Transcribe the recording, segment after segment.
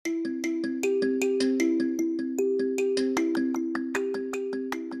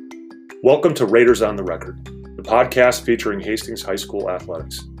Welcome to Raiders on the Record, the podcast featuring Hastings High School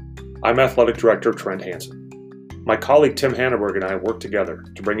athletics. I'm Athletic Director Trent Hansen. My colleague Tim Hanneberg and I work together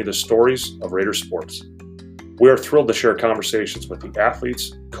to bring you the stories of Raider sports. We are thrilled to share conversations with the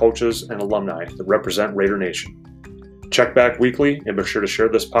athletes, coaches, and alumni that represent Raider Nation. Check back weekly and be sure to share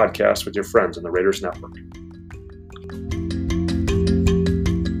this podcast with your friends in the Raiders Network.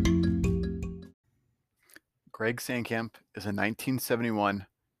 Greg Sandkamp is a 1971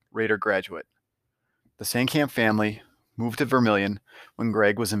 Raider graduate. The Sandkamp family moved to Vermillion when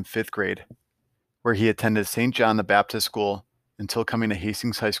Greg was in 5th grade, where he attended St. John the Baptist School until coming to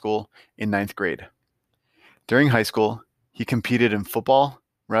Hastings High School in 9th grade. During high school, he competed in football,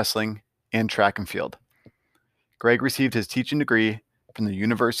 wrestling, and track and field. Greg received his teaching degree from the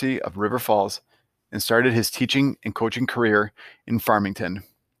University of River Falls and started his teaching and coaching career in Farmington.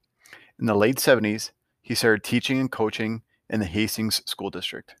 In the late 70s, he started teaching and coaching in the Hastings School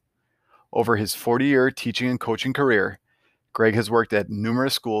District. Over his 40-year teaching and coaching career, Greg has worked at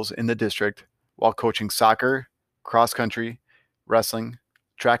numerous schools in the district while coaching soccer, cross country, wrestling,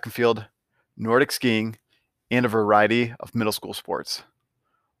 track and field, Nordic skiing, and a variety of middle school sports.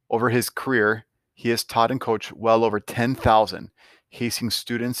 Over his career, he has taught and coached well over 10,000 Hastings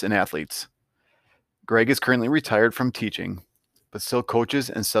students and athletes. Greg is currently retired from teaching, but still coaches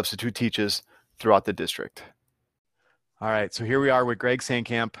and substitute teaches throughout the district. All right, so here we are with Greg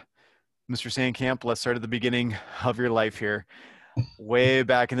Sandkamp. Mr. Sandkamp, let's start at the beginning of your life here. Way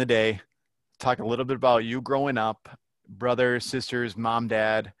back in the day, talk a little bit about you growing up, brothers, sisters, mom,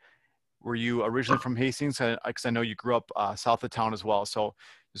 dad. Were you originally from Hastings? Because I know you grew up south of town as well. So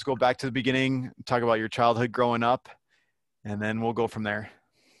just go back to the beginning, talk about your childhood growing up, and then we'll go from there.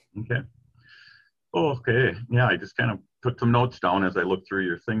 Okay. Yeah, I just kind of put some notes down as I looked through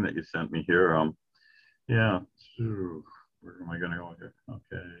your thing that you sent me here. Where am I going to go here?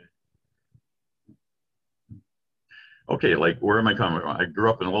 Okay, like where am I coming from? I grew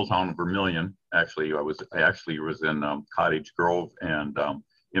up in a little town of Vermillion. Actually, I was in Cottage Grove and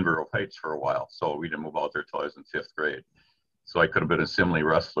Inver Grove Heights for a while. So we didn't move out there till I was in 5th grade. So I could have been a Simley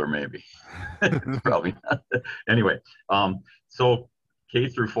wrestler, maybe. Probably not. Anyway, so K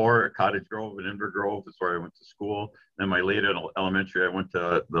through 4 at Cottage Grove and Inver Grove is where I went to school. Then my late elementary, I went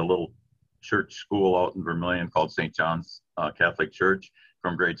to the little church school out in Vermillion called St. John's Catholic Church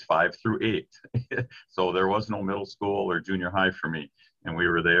from grades 5 through 8. So there was no middle school or junior high for me. And we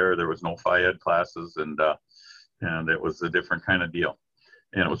were there. There was no Phi Ed classes, and it was a different kind of deal.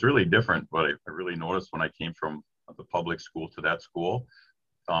 And it was really different, but I really noticed when I came from the public school to that school,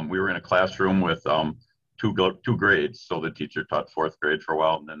 we were in a classroom with two grades. So the teacher taught 4th grade for a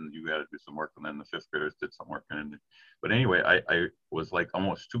while, and then you had to do some work, and then the 5th graders did some work. But anyway, I was like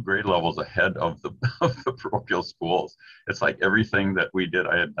almost 2 grade levels ahead of the parochial schools. It's like everything that we did,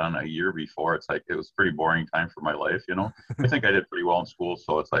 I had done a year before. It's like, it was a pretty boring time for my life, you know. I think I did pretty well in school.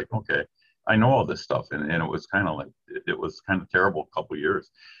 So it's like, okay, I know all this stuff. And it was kind of like, it was kind of terrible a couple of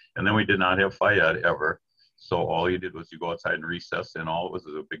years. And then we did not have Phi Ed ever. So all you did was you go outside and recess, and all it was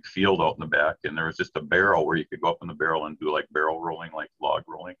a big field out in the back. And there was just a barrel where you could go up in the barrel and do like barrel rolling, like log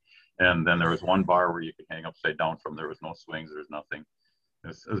rolling. And then there was one bar where you could hang upside down from. There was no swings. There was nothing. It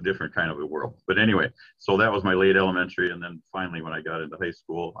was a different kind of a world. But anyway, so that was my late elementary. And then finally, when I got into high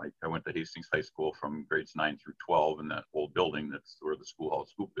school, I went to Hastings High School from grades 9 through 12 in that old building. That's where the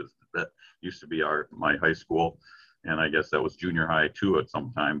schoolhouse hoop is. That used to be my high school. And I guess that was junior high too at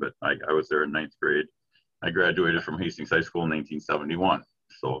some time. But I was there in 9th grade. I graduated from Hastings High School in 1971.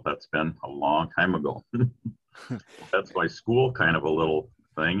 So that's been a long time ago. That's my school kind of a little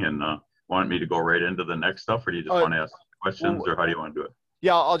thing. And want me to go right into the next stuff, or do you just want to ask questions, or how do you want to do it?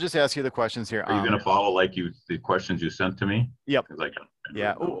 Yeah, I'll just ask you the questions here. Are you going to follow the questions you sent to me? Yep.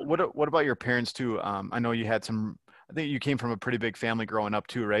 Yeah. What about your parents too? I know you had I think you came from a pretty big family growing up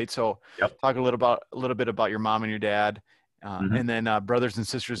too, right? So yep. Talk a little bit about your mom and your dad, and then brothers and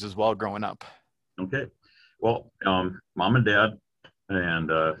sisters as well growing up. Okay. Well, mom and dad, and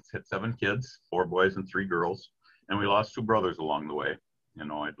had 7 kids, 4 boys and 3 girls. And we lost 2 brothers along the way. You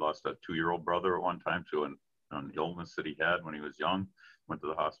know, I'd lost a 2-year-old brother at one time to an illness that he had when he was young. Went to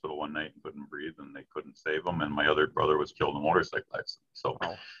the hospital one night and couldn't breathe, and they couldn't save him. And my other brother was killed in a motorcycle accident. So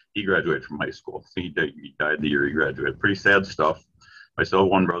he graduated from high school. He died the year he graduated. Pretty sad stuff. I still have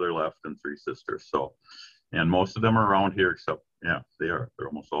 1 brother left and 3 sisters. So, and most of them are around here, except, yeah, they are. They're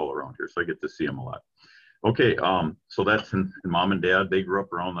almost all around here. So I get to see them a lot. Okay, so that's in mom and dad. They grew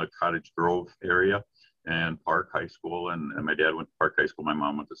up around the Cottage Grove area and Park High School. And my dad went to Park High School. My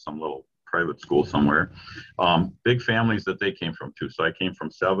mom went to some little private school somewhere. Big families that they came from too. So I came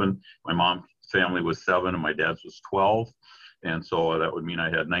from 7. My mom's family was 7 and my dad's was 12. And so that would mean I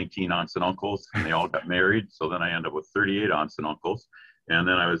had 19 aunts and uncles, and they all got married. So then I ended up with 38 aunts and uncles. And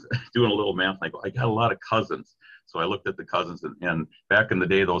then I was doing a little math, like, I got a lot of cousins. So I looked at the cousins, and back in the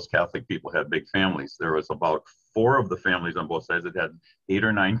day, those Catholic people had big families. There was about 4 of the families on both sides that had 8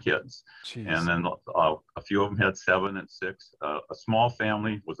 or 9 kids. Jeez. And then a few of them had 7 and 6. A small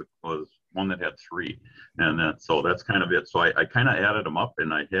family was one that had 3. And then, so that's kind of it. So I kind of added them up,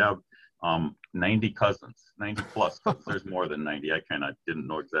 and I have 90 cousins, 90 plus. There's more than 90. I kind of didn't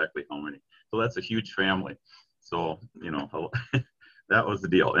know exactly how many. So that's a huge family. So, that was the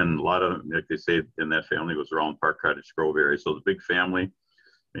deal. And a lot of, like they say, in that family was around Park Cottage Grove area. So the big family.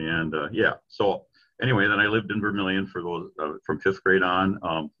 And so anyway, then I lived in Vermilion for those from 5th grade on.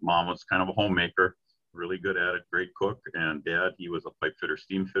 Mom was kind of a homemaker, really good at it, great cook. And Dad, he was a pipe fitter,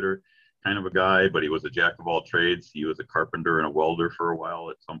 steam fitter kind of a guy, but he was a jack of all trades. He was a carpenter and a welder for a while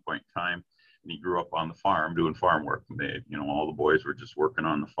at some point in time. And he grew up on the farm doing farm work. They, all the boys were just working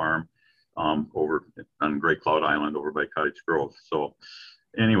on the farm over on Great Cloud Island over by Cottage Grove. So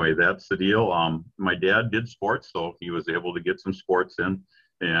anyway, that's the deal. My dad did sports, so he was able to get some sports in,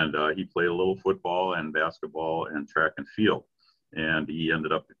 and he played a little football and basketball and track and field. And he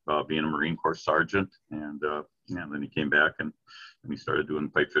ended up being a Marine Corps sergeant, and then he came back and he started doing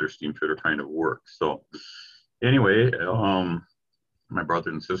pipe fitter, steam fitter kind of work. So anyway, my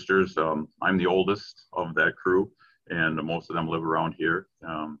brothers and sisters, I'm the oldest of that crew, and most of them live around here.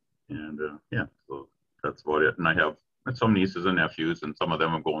 So that's about it. And I have some nieces and nephews, and some of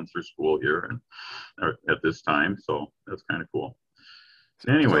them are going through school here and at this time. So that's kind of cool.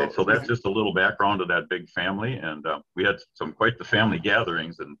 Anyway, so that's just a little background of that big family. And we had quite the family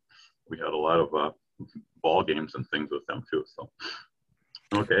gatherings, and we had a lot of ball games and things with them too. So,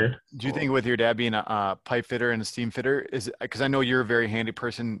 okay. Do you think with your dad being a pipe fitter and a steam fitter, because I know you're a very handy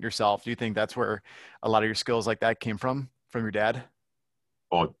person yourself, do you think that's where a lot of your skills like that came from your dad?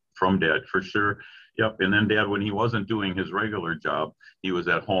 Oh, from Dad, for sure. Yep. And then Dad, when he wasn't doing his regular job, he was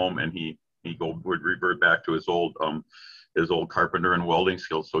at home, and he would revert back to his old carpenter and welding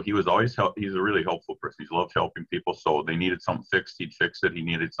skills. So he was always he's a really helpful person. He loved helping people. So they needed something fixed, he'd fix it. He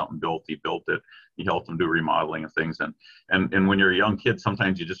needed something built, he built it. He helped them do remodeling and things. And when you're a young kid,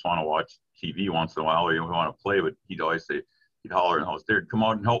 sometimes you just want to watch TV once in a while, or you want to play, but he'd always say, he'd holler in the house, "Dad, come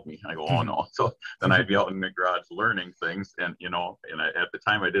out and help me." I go, "Oh no." So then I'd be out in the garage learning things. And, at the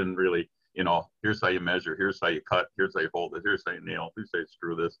time I didn't really, here's how you measure, here's how you cut, here's how you hold it, here's how you nail, here's how you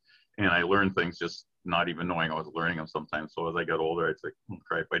screw this. And I learned things just not even knowing I was learning them sometimes. So as I got older, I'd say,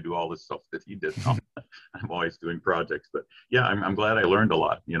 crap, I do all this stuff that he did now. I'm always doing projects. But yeah, I'm glad I learned a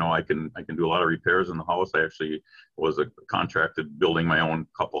lot. I can do a lot of repairs in the house. I actually was contracted building my own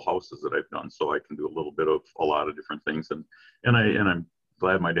couple houses that I've done. So I can do a little bit of a lot of different things. And I'm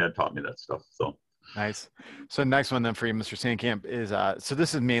glad my dad taught me that stuff. So nice. So next one then for you, Mr. Sandkamp, is so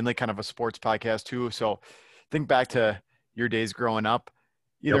this is mainly kind of a sports podcast too. So think back to your days growing up,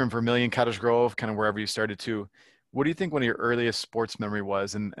 either in Vermilion, Cottage Grove, kind of wherever you started to. What do you think one of your earliest sports memory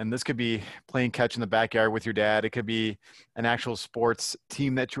was? And this could be playing catch in the backyard with your dad. It could be an actual sports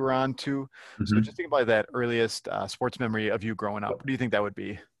team that you were on too. Mm-hmm. So just think about that earliest sports memory of you growing up. What do you think that would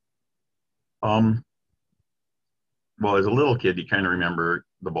be? Well, as a little kid, you kind of remember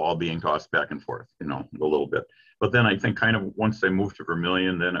the ball being tossed back and forth, a little bit. But then I think kind of once I moved to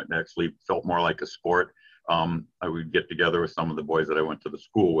Vermilion, then it actually felt more like a sport. I would get together with some of the boys that I went to the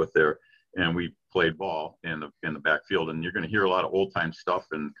school with there, and we played ball in the backfield. And you're going to hear a lot of old time stuff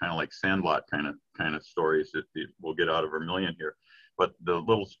and kind of like Sandlot kind of stories that we'll get out of Vermilion here. But the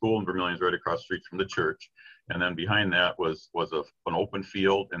little school in Vermilion is right across the street from the church, and then behind that was an open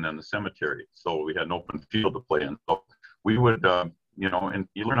field, and then the cemetery. So we had an open field to play in. So we would. And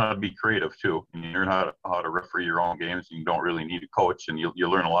you learn how to be creative too. And you learn how to referee your own games. You don't really need a coach, and you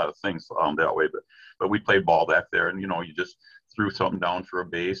learn a lot of things that way. But we played ball back there, and you just threw something down for a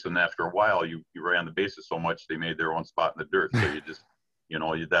base, and after a while, you ran the bases so much they made their own spot in the dirt. So you just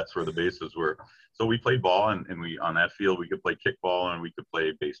that's where the bases were. So we played ball, and we on that field we could play kickball and we could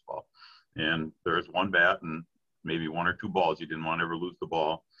play baseball. And there's one bat and maybe 1 or 2 balls. You didn't want to ever lose the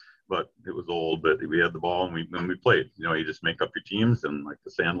ball. But it was old, but we had the ball and we played. You just make up your teams and like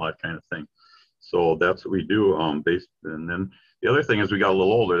the Sandlot kind of thing. So that's what we do. And then the other thing is we got a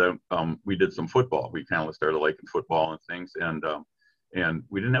little older. We did some football. We kind of started liking football and things. And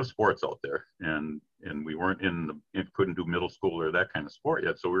we didn't have sports out there. And we weren't couldn't do middle school or that kind of sport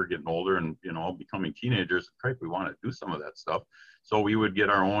yet. So we were getting older and, becoming teenagers. We wanted to do some of that stuff. So we would get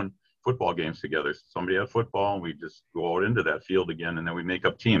our own football games together. Somebody had football, and we just go out into that field again, and then we make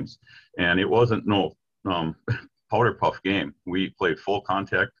up teams. And it wasn't no powder puff game. We played full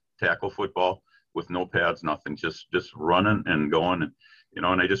contact tackle football, with no pads, nothing, just running and going. And, you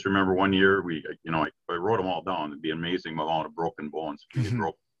know, and I just remember one year I wrote them all down. It'd be amazing amount of broken bones.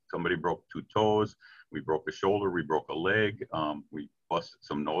 Somebody broke 2 toes. We broke a shoulder. We broke a leg. We busted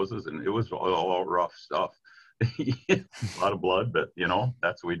some noses, and it was all rough stuff. A lot of blood, but you know,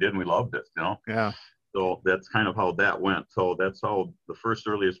 that's what we did, and we loved it, you know. Yeah. So that's kind of how that went. So that's how the first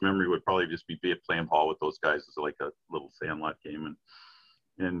earliest memory would probably just be playing ball with those guys. It's like a little sandlot game,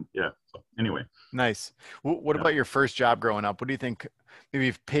 and yeah. So anyway. Nice. What about your first job growing up? What do you think?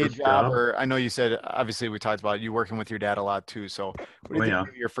 Maybe paid First job, job? or I know you said, obviously we talked about you working with your dad a lot too. So what do you think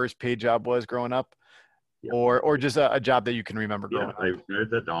maybe your first paid job was growing up? Yeah. Or just a job that you can remember growing up? I wrote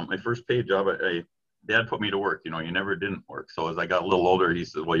that down. My first paid job, Dad put me to work. You know, you never didn't work. So as I got a little older, he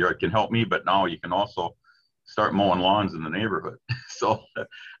said, well, you can help me, but now you can also start mowing lawns in the neighborhood. So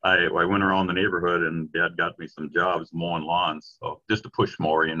I went around the neighborhood, and Dad got me some jobs mowing lawns. So just a push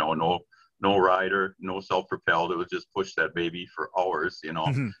mower, you know, no rider, no self-propelled. It was just push that baby for hours, you know.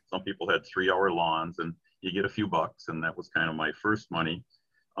 Some people had 3-hour lawns, and you get a few bucks. And that was kind of my first money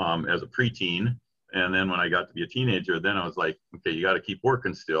as a preteen. And then when I got to be a teenager, then I was like, okay, you got to keep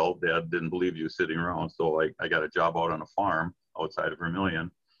working still. Dad didn't believe you sitting around. So I got a job out on a farm outside of Vermilion.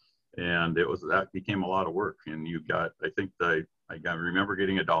 And that became a lot of work. And I remember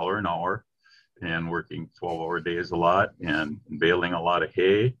getting $1 an hour and working 12-hour days a lot, and baling a lot of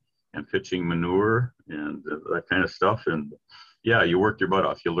hay and pitching manure and that kind of stuff. And yeah, you worked your butt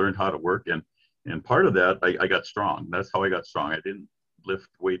off. You learned how to work. And part of that, I got strong. That's how I got strong. I didn't lift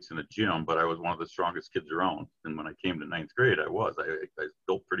weights in a gym, but I was one of the strongest kids around. And when I came to 9th grade, I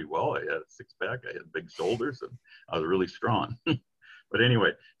built pretty well. I had a 6-pack, I had big shoulders, and I was really strong. But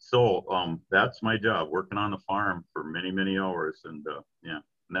anyway, so that's my job, working on the farm for many, many hours. And yeah,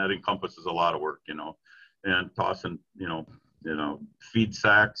 and that encompasses a lot of work, you know, and tossing, you know, feed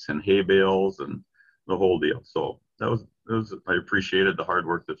sacks and hay bales and the whole deal. So I appreciated the hard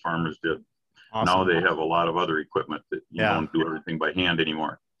work that farmers did. Awesome. Now they have a lot of other equipment that you don't do everything by hand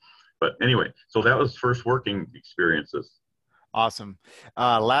anymore. But anyway, so that was first working experiences. Awesome.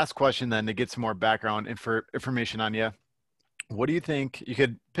 Last question then, to get some more background information on you. What do you think? You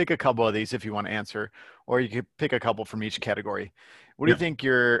could pick a couple of these if you want to answer, or you could pick a couple from each category. What do you think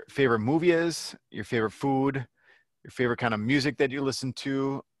your favorite movie is, your favorite food, your favorite kind of music that you listen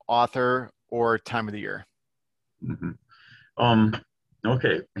to, author, or time of the year?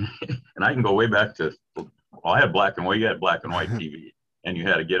 Okay. And I can go way back to, I had black and white, you had black and white TV, and you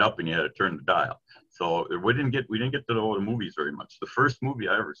had to get up and you had to turn the dial. So we didn't get to the movies very much. The first movie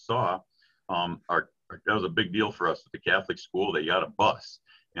I ever saw, that was a big deal for us at the Catholic school. They got a bus,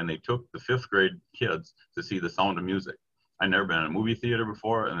 and they took the 5th grade kids to see The Sound of Music. I'd never been in a movie theater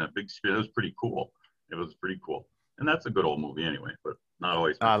before, and that big screen, it was pretty cool. It was pretty cool. And that's a good old movie anyway, but not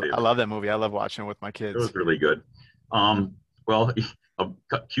always my favorite. I love that movie. I love watching it with my kids. It was really good. Well,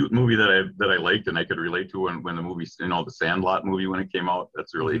 a cute movie that I liked and I could relate to when the movie, you know, the Sandlot movie, when it came out,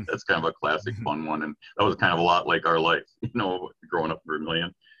 that's kind of a classic fun one. And that was kind of a lot like our life, you know, growing up in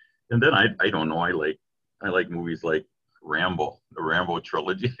Vermilion. And then I don't know, I like movies like Rambo, the Rambo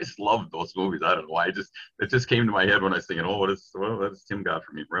trilogy. I just loved those movies. I don't know why. It just came to my head when I was thinking, what has Tim got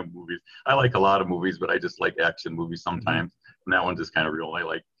for me? Rambo movies. I like a lot of movies, but I just like action movies sometimes. And that one just kind of real. I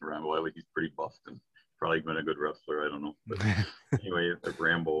like Rambo. He's pretty buffed and probably been a good wrestler. I don't know. But anyway, like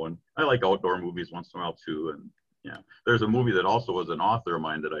Rambo. And I like outdoor movies once in a while too. And yeah, there's a movie that also was an author of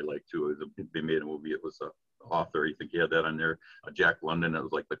mine that I like too. They made a movie. It was a author. You think he had that on there? Jack London. It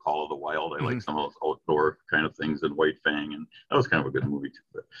was like The Call of the Wild. I like some of those outdoor kind of things, and White Fang, and that was kind of a good movie too.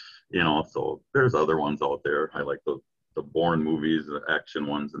 But you know, so there's other ones out there. I like the Bourne movies, the action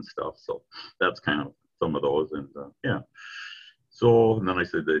ones and stuff. So that's kind of some of those, and yeah. So, and then I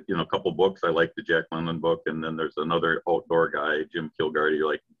said that, you know, a couple books. I like the Jack London book, and then there's another outdoor guy, Jim Kilgardy,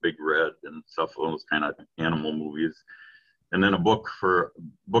 like Big Red and stuff. Those kind of animal movies. And then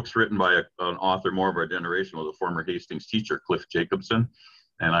books written by an author more of our generation, was a former Hastings teacher, Cliff Jacobson.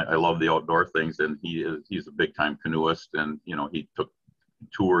 And I love the outdoor things. And he's a big time canoeist. And, you know, he took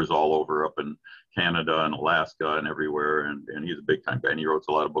tours all over up in Canada and Alaska and everywhere. And he's a big time guy. And he wrote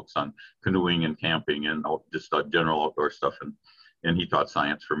a lot of books on canoeing and camping and just general outdoor stuff. And he taught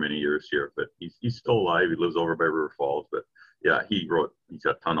science for many years here, but he's still alive. He lives over by River Falls. But yeah, he's got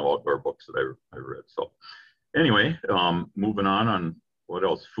a ton of outdoor books that I read. So anyway, moving on what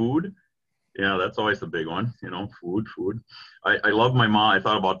else? Food. Yeah, that's always a big one, you know, food. I love my mom. I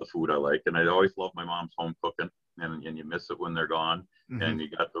thought about the food I like, and I always love my mom's home cooking, and you miss it when they're gone, and you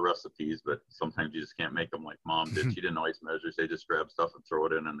got the recipes, but sometimes you just can't make them like mom did. She didn't always measure. They just grab stuff and throw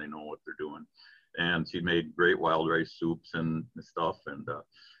it in, and they know what they're doing. And she made great wild rice soups and stuff. And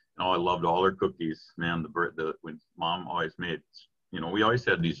Oh, I loved all her cookies, man. When mom always made, we always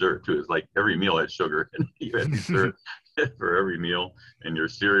had dessert too. It's like every meal had sugar, and you had dessert for every meal. And your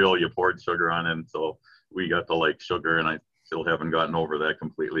cereal, you poured sugar on it. And so we got to like sugar, and I still haven't gotten over that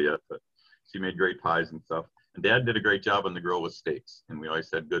completely yet. But she made great pies and stuff. And Dad did a great job on the grill with steaks, and we always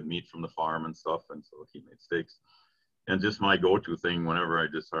had good meat from the farm and stuff. And so he made steaks. And just my go-to thing whenever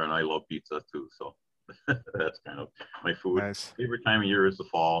and I love pizza too. So that's kind of my food. Nice. Favorite time of year is the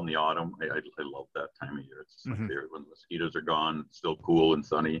fall and the autumn. I love that time of year. It's just my favorite when the mosquitoes are gone, it's still cool and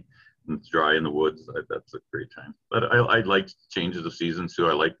sunny, and it's dry in the woods. That's a great time. But I like changes of seasons too.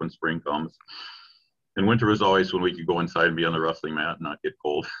 I like when spring comes. And winter was always when we could go inside and be on the wrestling mat and not get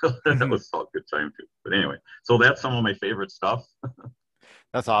cold. That was a good time too. But anyway, so that's some of my favorite stuff.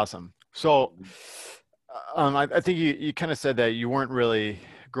 That's awesome. So I think you kind of said that you weren't really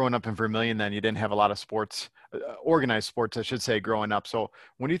growing up in Vermilion then. You didn't have a lot of sports, organized sports, I should say, growing up. So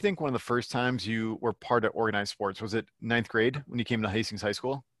when do you think one of the first times you were part of organized sports? Was it ninth grade when you came to Hastings High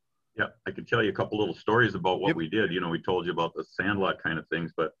School? Yeah, I could tell you a couple little stories about what we did. We told you about the sandlot kind of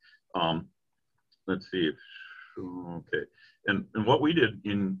things, but let's see. Okay. And what we did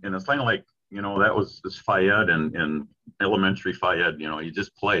and it's kind of like, that was this Fayette and elementary Fayette, you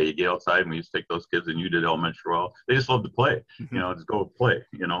just play, you get outside, and we used to take those kids, and you did elementary well. They just loved to play, just go play,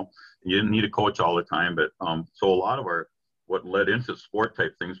 you didn't need a coach all the time. But so a lot of what led into sport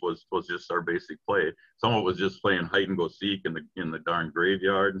type things was just our basic play. Some of it was just playing hide and go seek in the darn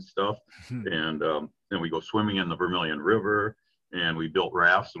graveyard and stuff. And then we go swimming in the Vermilion River, and we built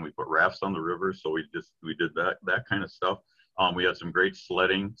rafts, and we put rafts on the river. So we did that kind of stuff. We had some great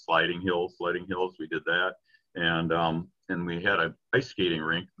sledding hills. We did that. And we had an ice skating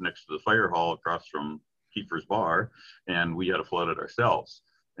rink next to the fire hall across from Kiefer's Bar. And we had to flood it ourselves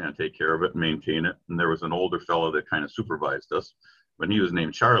and take care of it and maintain it. And there was an older fellow that kind of supervised us. But he was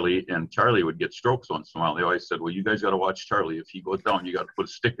named Charlie, and Charlie would get strokes once in a while. They always said, well, you guys got to watch Charlie. If he goes down, you got to put a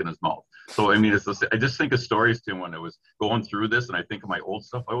stick in his mouth. So, I mean, I just think of stories to him when I was going through this, and I think of my old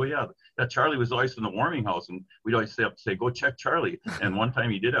stuff. Oh, yeah, that Charlie was always in the warming house, and we'd always say, go check Charlie. And one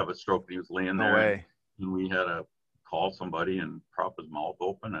time he did have a stroke, and he was laying there. No way. And we had to call somebody and prop his mouth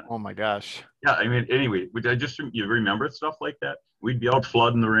open. And, oh, my gosh. Yeah, I mean, anyway, you remember stuff like that? We'd be out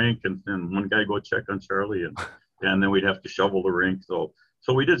flooding the rink, and one guy go check on Charlie, and then we'd have to shovel the rink. So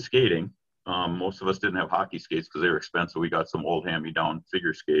we did skating. Most of us didn't have hockey skates because they were expensive. We got some old hand-me-down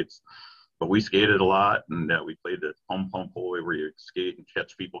figure skates. But we skated a lot, and we played the pump hole where you skate and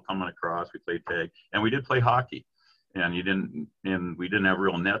catch people coming across. We played tag. And we did play hockey. And we didn't have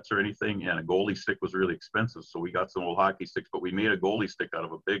real nets or anything, and a goalie stick was really expensive. So we got some old hockey sticks, but we made a goalie stick out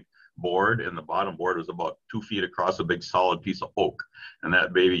of a big board, and the bottom board was about 2 feet across, a big solid piece of oak. And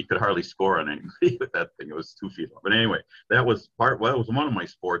that baby, you could hardly score on anybody with that thing. It was 2 feet long. But anyway, that was one of my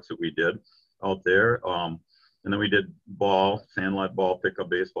sports that we did out there. And then we did sandlot ball, pickup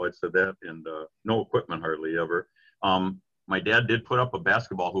baseball. I said that, and no equipment hardly ever. My dad did put up a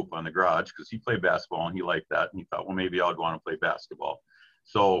basketball hoop on the garage because he played basketball and he liked that. And he thought, well, maybe I'd want to play basketball.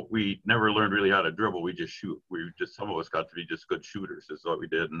 So we never learned really how to dribble. We just shoot. Some of us got to be just good shooters is what we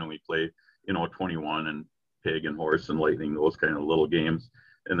did. And then we played, 21 and pig and horse and lightning, those kind of little games.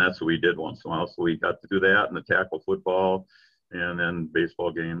 And that's what we did once in a while. So we got to do that and the tackle football and then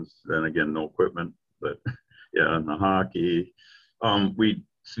baseball games. Then again, no equipment, but yeah, and the hockey. We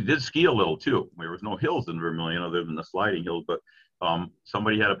did ski a little too. There was no hills in Vermilion other than the sliding hills, but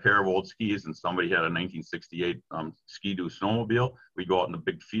somebody had a pair of old skis and somebody had a 1968 Ski-Doo snowmobile. We'd go out in the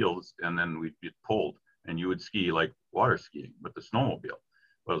big fields and then we'd get pulled, and you would ski like water skiing with the snowmobile.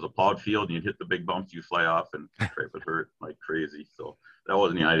 But it was a plowed field and you'd hit the big bumps, you fly off, and it would hurt like crazy. So that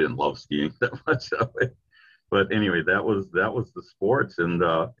wasn't, I didn't love skiing that much that way. But anyway, that was the sports in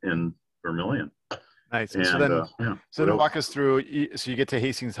Vermilion. Nice. And so then walk us through. So you get to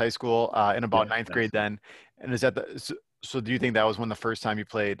Hastings High School in about ninth grade then. And is that so do you think that was when the first time you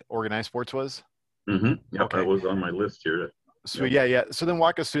played organized sports was? Mm-hmm. Yeah, okay. That was on my list here. So yeah. So then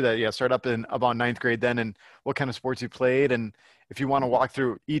walk us through that. Yeah. Start up in about ninth grade then, and what kind of sports you played. And if you want to walk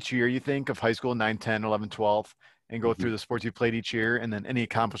through each year you think of high school, 9, 10, 11, 12, and go through the sports you played each year, and then any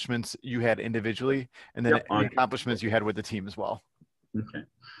accomplishments you had individually, and then any accomplishments you had with the team as well.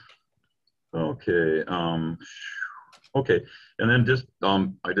 Okay. Okay. And then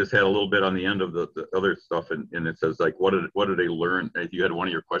I just had a little bit on the end of the other stuff, and it says like, what did they learn? If you had one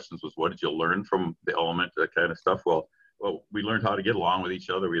of your questions was, what did you learn from the element, that kind of stuff? Well, we learned how to get along with each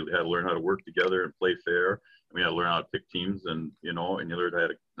other. We had to learn how to work together and play fair. And we had to learn how to pick teams, and you learned how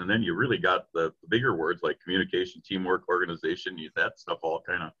to, and then you really got the bigger words like communication, teamwork, organization. That stuff all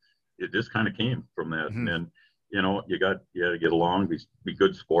it just kind of came from that. And then you know, you had to get along, be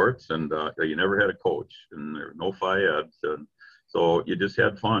good sports, and you never had a coach, and there were no FIADs, and so you just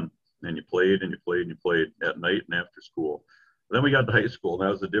had fun, and you played and you played and you played at night and after school. Then we got to high school, and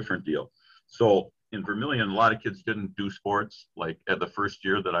that was a different deal. So in Vermilion, a lot of kids didn't do sports. Like at the first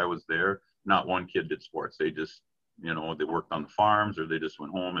year that I was there, not one kid did sports. They just, you know, they worked on the farms, or they just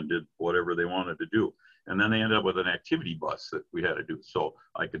went home and did whatever they wanted to do. And then they ended up with an activity bus that we had to do. So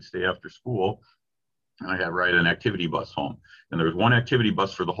I could stay after school, and I had to ride an activity bus home. And there was one activity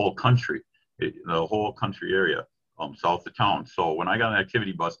bus for the whole country, the whole country area, south of town. So when I got an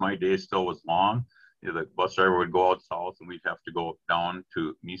activity bus, my day still was long. You know, the bus driver would go out south, and we'd have to go down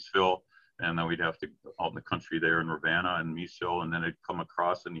to Meesville, and then we'd have to go out in the country there in Ravenna and Meesville, and then it'd come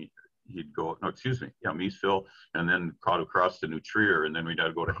across, and he'd go, no, excuse me, yeah, Meesville, and then caught across to New Trier, and then we'd have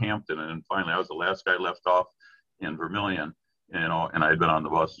to go to Hampton, and then finally I was the last guy left off in Vermilion, you know, and I'd been on the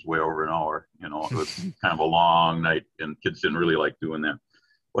bus way over an hour. You know, it was kind of a long night, and kids didn't really like doing that.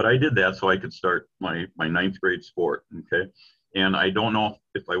 But I did that so I could start my ninth grade sport, okay? And I don't know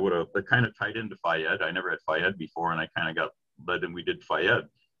if I would have, it kind of tied into FIAD. I never had FIAD before, and I kind of got led, and we did FIAD,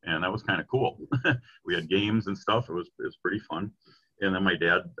 and that was kind of cool. We had games and stuff. It was pretty fun. And then my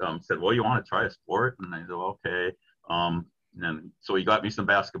dad said, well, you want to try a sport? And I said, well, okay. And so he got me some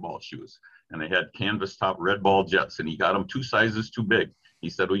basketball shoes, and they had canvas top red ball jets, and he got them 2 sizes too big. He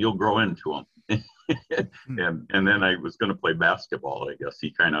said, well, you'll grow into them. and then I was going to play basketball, I guess.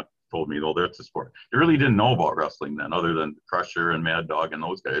 He kind of told me, well, that's a sport. I really didn't know about wrestling then, other than Crusher and Mad Dog and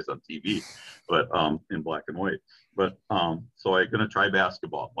those guys on TV, but in black and white. But so I'm going to try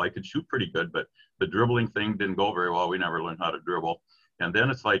basketball. Well, I could shoot pretty good, but the dribbling thing didn't go very well. We never learned how to dribble. And then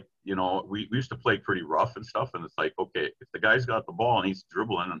it's like, you know, we used to play pretty rough and stuff. And it's like, okay, if the guy's got the ball and he's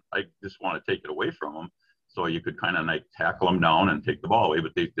dribbling, I just want to take it away from him. So you could kind of like tackle him down and take the ball away,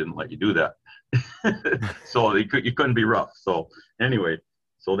 but they didn't let you do that. So you couldn't be rough. So anyway,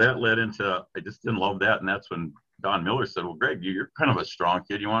 so that led into, I just didn't love that. And that's when Don Miller said, well, Greg, you're kind of a strong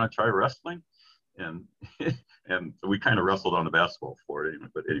kid. You want to try wrestling? And and we kind of wrestled on the basketball floor anyway.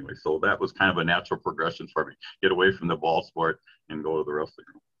 But anyway, so that was kind of a natural progression for me. Get away from the ball sport and go to the wrestling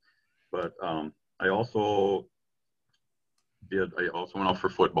room. But I also went out for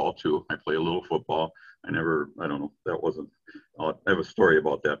football too. I play a little football. I don't know, that wasn't, I have a story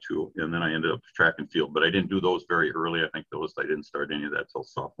about that too. And then I ended up track and field, but I didn't do those very early. I think I didn't start any of that till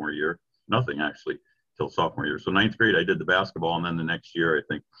sophomore year. Nothing actually till sophomore year. So ninth grade, I did the basketball. And then the next year, I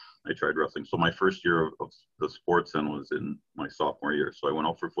think I tried wrestling. So my first year of the sports then was in my sophomore year. So I went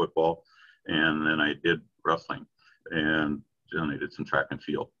out for football, and then I did wrestling, and then I did some track and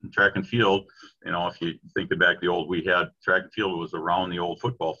field. And track and field, you know, if you think back, we had track and field was around the old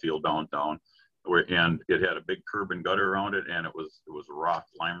football field downtown, and it had a big curb and gutter around it, and it was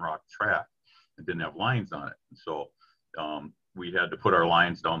lime rock track. It didn't have lines on it. And so we had to put our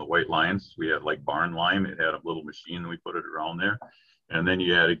lines down, the white lines. We had like barn lime. It had a little machine, and we put it around there. And then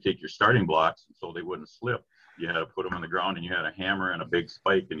you had to take your starting blocks so they wouldn't slip. You had to put them on the ground, and you had a hammer and a big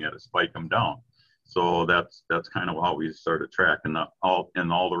spike, and you had to spike them down. So that's kind of how we started track. And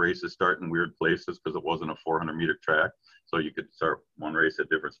all the races start in weird places because it wasn't a 400-meter track. So you could start one race at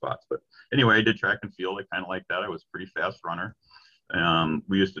different spots. But anyway, I did track and field. I kind of liked that. I was a pretty fast runner.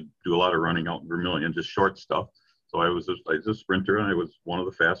 We used to do a lot of running out in Vermilion, just short stuff. So I was a sprinter, and I was one of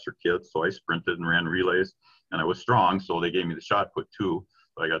the faster kids. So I sprinted and ran relays, and I was strong. So they gave me the shot put too.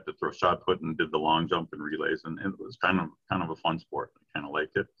 So I got to throw shot put and did the long jump and relays, and it was kind of a fun sport. I kind of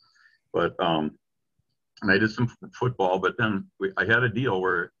liked it. But and I did some football, but then I had a deal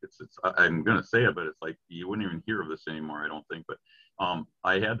where I'm going to say it, but it's like you wouldn't even hear of this anymore, I don't think. But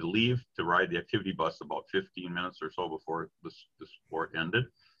I had to leave to ride the activity bus about 15 minutes or so before the sport ended.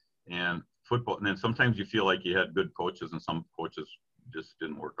 And football, and then sometimes you feel like you had good coaches, and some coaches just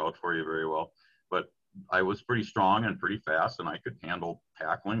didn't work out for you very well. But I was pretty strong and pretty fast, and I could handle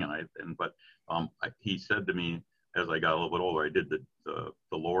tackling. But he said to me, as I got a little bit older, I did the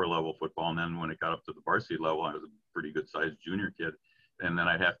lower level football. And then when it got up to the varsity level, I was a pretty good sized junior kid. And then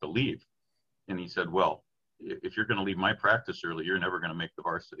I'd have to leave. And he said, well, if you're going to leave my practice early, you're never going to make the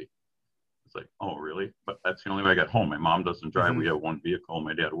varsity. It's like, oh, really? But that's the only way I got home. My mom doesn't drive. Mm-hmm. We have one vehicle.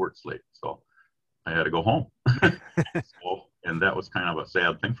 My dad works late. So I had to go home. And that was kind of a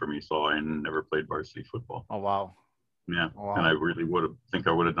sad thing for me. So I never played varsity football. Oh, wow. Yeah. Oh, wow. And I really think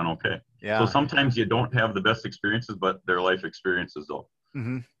I would have done okay. Yeah. So sometimes you don't have the best experiences, but they're life experiences though.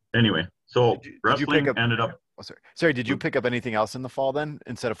 Mm-hmm. Anyway, so wrestling ended up. Oh, sorry. Did you pick up anything else in the fall then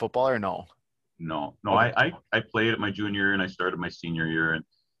instead of football, or no? No. Okay. I played at my junior year, and I started my senior year,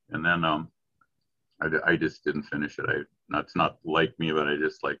 and then I just didn't finish it. That's not like me, but I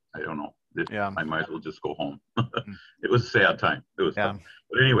don't know. Yeah. I might as well just go home. It was a sad time. It was Yeah. tough.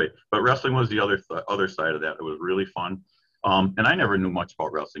 But anyway, but wrestling was the other side of that. It was really fun. And I never knew much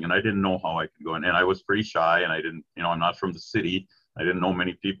about wrestling, and I didn't know how I could go in. And I was pretty shy, and I didn't, I'm not from the city. I didn't know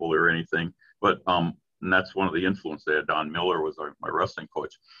many people or anything. But and that's one of the influence they had. Don Miller was my wrestling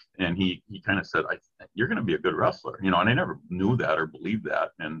coach, and he kind of said, "You're going to be a good wrestler," And I never knew that or believed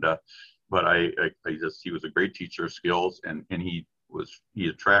that. And but he was a great teacher of skills, and he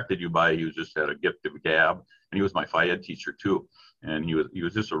attracted you by he was just had a gift of gab, and he was my Phi Ed teacher too, and he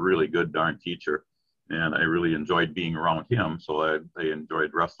was just a really good darn teacher. And I really enjoyed being around him. So I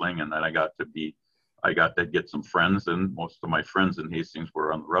enjoyed wrestling, and then I got to get some friends, and most of my friends in Hastings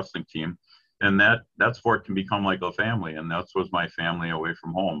were on the wrestling team. And that sport can become like a family, and that was my family away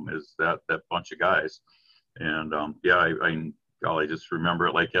from home, is that bunch of guys. And I just remember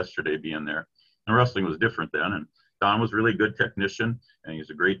it like yesterday being there. And wrestling was different then, and Don was a really good technician, and he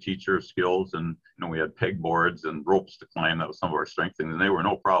was a great teacher of skills. And we had pegboards and ropes to climb. That was some of our strength things, and they were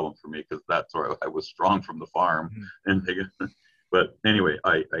no problem for me because that's where I was strong from the farm. Mm-hmm. But anyway,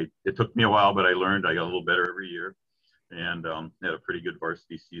 it took me a while, but I learned. I got a little better every year, and had a pretty good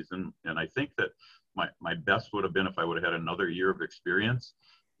varsity season. And I think that my best would have been if I would have had another year of experience,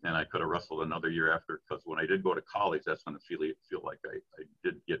 and I could have wrestled another year after. Because when I did go to college, that's when I feel like I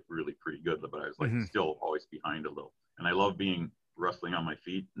did get really pretty good, but I was like still always behind a little. And I love wrestling on my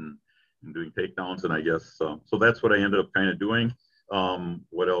feet and doing takedowns. And I guess so that's what I ended up kind of doing.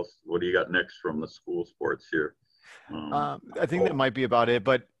 What else? What do you got next from the school sports here? I think that might be about it.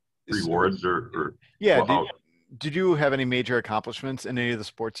 But rewards or yeah. Did you have any major accomplishments in any of the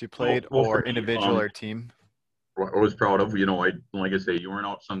sports you played, or individual or team? I was proud of, like I say, you weren't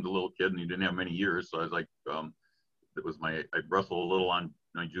out some little kid and you didn't have many years. So I was like, it was I wrestled a little on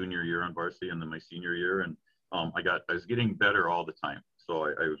my junior year on varsity and then my senior year. And I was getting better all the time. So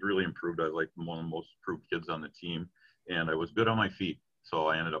I was really improved. I was like one of the most improved kids on the team, and I was good on my feet. So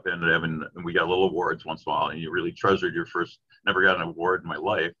I ended up having, and we got little awards once in a while, and you really treasured never got an award in my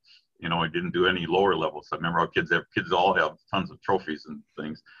life. I didn't do any lower levels. I remember how kids all have tons of trophies and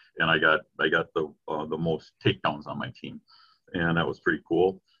things. And I got the most takedowns on my team, and that was pretty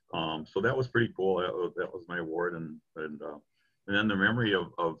cool. So that was pretty cool. That was my award, and then the memory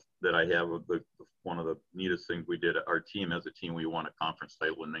of that I have of one of the neatest things we did. Our team, as a team, we won a conference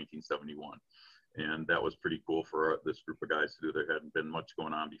title in 1971, and that was pretty cool for this group of guys to do. There hadn't been much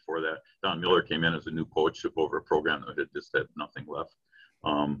going on before that. Don Miller came in as a new coach, took over a program that had nothing left.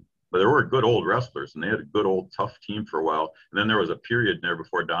 But there were good old wrestlers, and they had a good old tough team for a while. And then there was a period there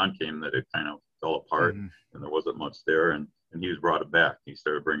before Don came that it kind of fell apart, and there wasn't much there. And he was brought it back. He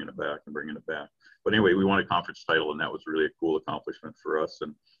started bringing it back. But anyway, we won a conference title, and that was really a cool accomplishment for us.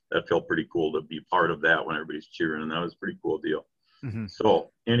 And that felt pretty cool to be part of that when everybody's cheering, and that was a pretty cool deal.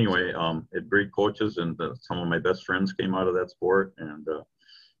 So anyway, had great coaches, and some of my best friends came out of that sport. And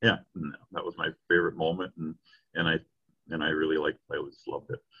that was my favorite moment. And I really I always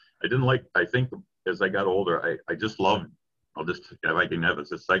loved it. I think as I got older, I just loved, if I can have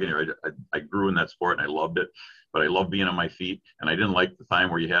it a second here, I grew in that sport and I loved it, but I loved being on my feet, and I didn't like the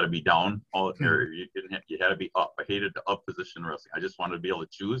time where you had to be down all the time. You had to be up. I hated the up position wrestling. I just wanted to be able to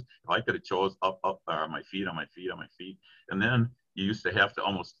choose. If I could have chose up, on my feet. And then you used to have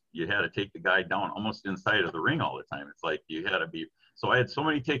to you had to take the guy down almost inside of the ring all the time. It's like you had to be. So I had so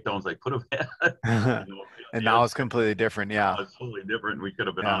many takedowns I could have had. And now it's completely different. Yeah. It's totally different. We could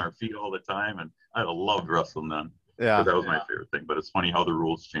have been on our feet all the time, and I'd have loved wrestling then. Yeah. That was my favorite thing. But it's funny how the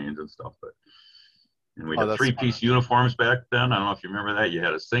rules change and stuff. And we had 3-piece uniforms back then. I don't know if you remember that. You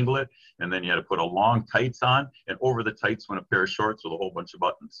had a singlet, and then you had to put a long tights on, and over the tights went a pair of shorts with a whole bunch of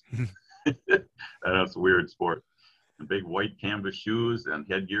buttons. That's a weird sport. And big white canvas shoes and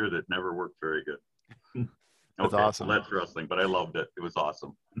headgear that never worked very good. That's awesome. So that's wrestling, but I loved it. It was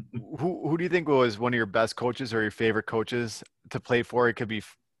awesome. Who do you think was one of your best coaches or your favorite coaches to play for? It could be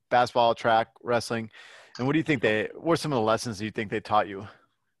basketball, track, wrestling. And what do you think what are some of the lessons that you think they taught you?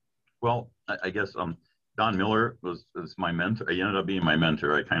 Well, I guess Don Miller was my mentor. He ended up being my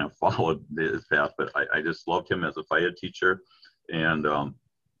mentor. I kind of followed his path, but I just loved him as a Phi Ed teacher and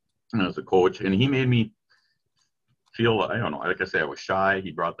as a coach. And he made me feel, I don't know, like I say, I was shy. He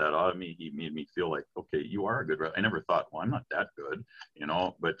brought that out of me. He made me feel like, okay, you are a good wrestler. I never thought, well, I'm not that good,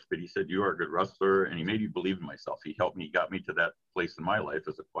 but he said, you are a good wrestler. And he made me believe in myself. He helped me, got me to that place in my life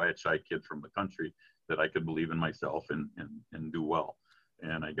as a quiet, shy kid from the country that I could believe in myself and do well.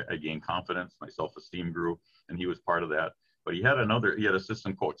 And I gained confidence, my self-esteem grew, and he was part of that. But he had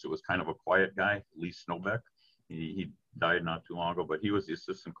assistant coach that was kind of a quiet guy, Lee Snowbeck. He died not too long ago, but he was the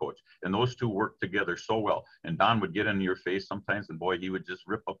assistant coach. And those two worked together so well. And Don would get in your face sometimes, and boy, he would just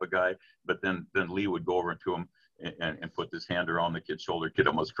rip up a guy. But then Lee would go over to him and put his hand around the kid's shoulder. Kid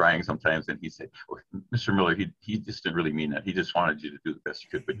almost crying sometimes, and he'd say, oh, "Mr. Miller, he just didn't really mean that. He just wanted you to do the best you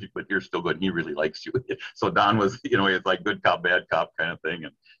could, but you're still good. And he really likes you." So Don was, he was like good cop, bad cop kind of thing,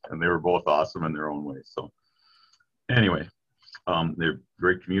 and they were both awesome in their own way. So anyway. They're a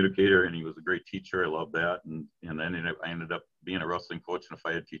great communicator, and he was a great teacher. I love that. And then I ended up being a wrestling coach and a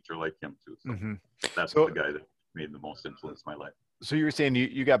fight teacher like him too. So that's the guy that made the most influence in my life. So you were saying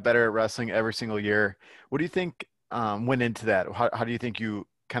you got better at wrestling every single year. What do you think went into that? How do you think you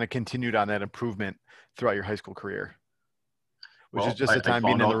kind of continued on that improvement throughout your high school career? Which is just the time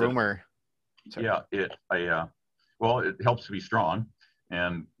being in the room, or? Sorry. Yeah, it helps to be strong.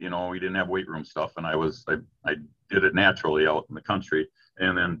 And, we didn't have weight room stuff, and I did it naturally out in the country.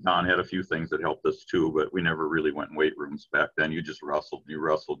 And then Don had a few things that helped us too, but we never really went in weight rooms back then. You just wrestled,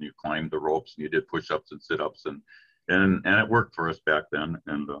 and you climbed the ropes, and you did push-ups and sit-ups, and it worked for us back then.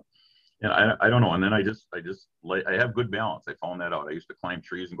 And I don't know. And then I have good balance. I found that out. I used to climb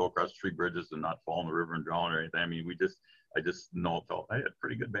trees and go across tree bridges and not fall in the river and drown or anything. I mean, I felt I had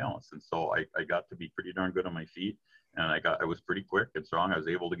pretty good balance. And so I got to be pretty darn good on my feet. And I was pretty quick and strong. I was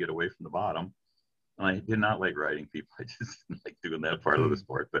able to get away from the bottom. And I did not like riding people. I just didn't like doing that part of the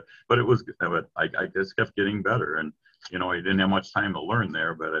sport. But it was, I just kept getting better. And, I didn't have much time to learn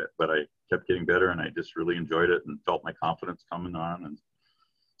there, but I kept getting better, and I just really enjoyed it and felt my confidence coming on.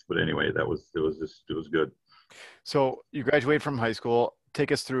 But anyway, it was good. So you graduate from high school.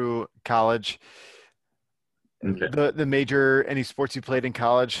 Take us through college. Okay. The major, any sports you played in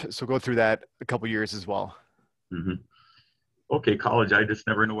college. So go through that a couple years as well. Mm-hmm. Okay, college. I just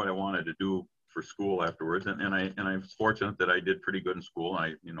never knew what I wanted to do for school afterwards, and I was fortunate that I did pretty good in school. And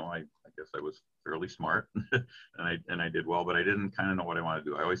I guess I was fairly smart, and I did well, but I didn't kind of know what I wanted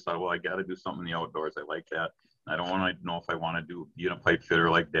to do. I always thought, well, I got to do something in the outdoors. I like that. I don't want to know if I want to be a pipe fitter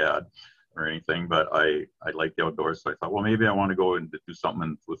like Dad or anything, but I like the outdoors. So I thought, well, maybe I want to go and do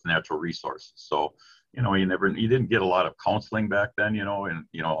something with natural resources. So, you didn't get a lot of counseling back then, and,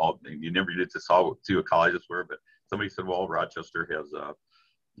 you never did to see what colleges were, but somebody said, well, Rochester has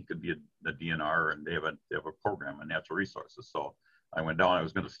you could be a DNR, and they have a program on natural resources. So I went down. I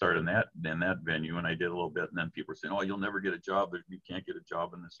was going to start in that venue, and I did a little bit. And then people were saying, "Oh, you'll never get a job. You can't get a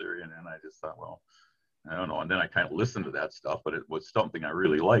job in this area." And then I just thought, well, I don't know. And then I kind of listened to that stuff, but it was something I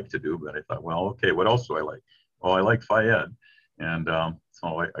really liked to do. But I thought, well, okay, what else do I like? Well, I like Phi Ed. And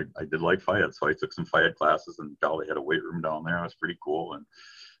so I did like Phi Ed. So I took some Phi Ed classes, and golly, had a weight room down there. It was pretty cool.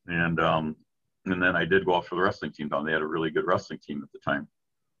 And then I did go off for the wrestling team down. They had a really good wrestling team at the time.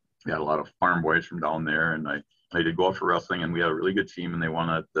 We had a lot of farm boys from down there, and I did go off for wrestling, and we had a really good team, and they won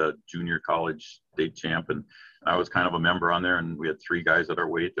at the junior college state champ. And I was kind of a member on there, and we had 3 guys at our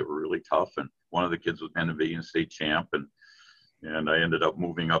weight that were really tough. And one of the kids was Innovating state champ, and I ended up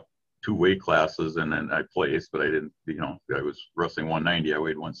moving up 2 weight classes, and then I placed, but I didn't, I was wrestling 190. I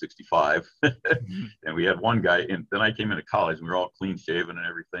weighed 165. And we had one guy, and then I came into college, and we were all clean shaven and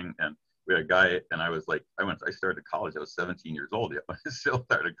everything. And we had a guy, and I was like, I started college. I was 17 years old yet. I still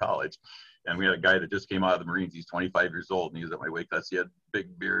started college. And we had a guy that just came out of the Marines. He's 25 years old, and he was at my weight class. He had a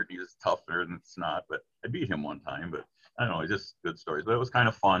big beard. He was tougher than snot, but I beat him one time. But I don't know, just good stories. But it was kind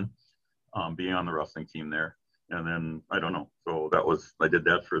of fun being on the wrestling team there. And then, I don't know. So I did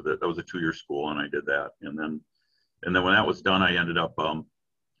that that was a 2-year school, and I did that. And then when that was done, I ended up,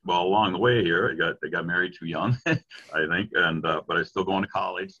 along the way here, I got married too young, I think, and but I was still going to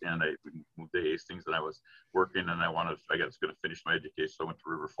college, and I moved to Hastings, and I was working, and I was going to finish my education, so I went to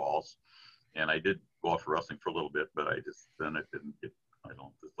River Falls, and I did go off for wrestling for a little bit, but it didn't get,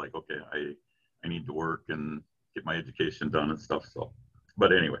 it's like, okay, I need to work and get my education done and stuff. So,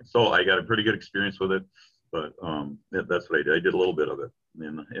 but anyway, so I got a pretty good experience with it, but that's what I did. I did a little bit of it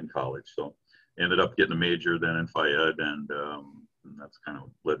in college, so ended up getting a major then in Phi Ed, and that's kind of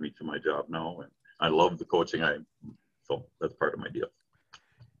led me to my job now. And I love the coaching. So that's part of my deal.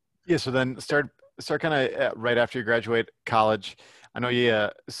 Yeah. So then start kind of right after you graduate college. I know you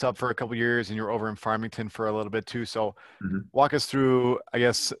sub for a couple of years, and you were over in Farmington for a little bit too. So walk us through, I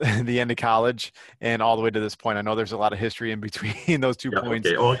guess, the end of college and all the way to this point. I know there's a lot of history in between those 2 points.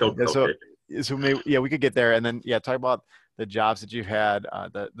 Okay. So maybe, we could get there, and then talk about the jobs that you've had,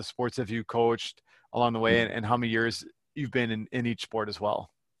 the sports that you coached along the way, and how many years you've been in each sport as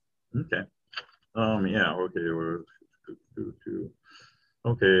well. Okay. Yeah. Okay.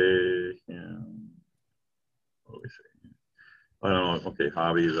 Okay. Yeah. What do we say? I don't know. Okay.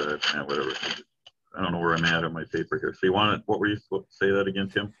 Hobbies. Whatever. I don't know where I'm at on my paper here. So what were you supposed to say that again,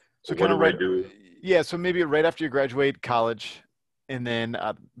 Tim? So what kind of do I right, do? yeah. So maybe right after you graduate college, and then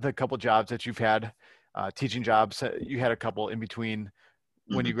the couple jobs that you've had, teaching jobs, you had a couple in between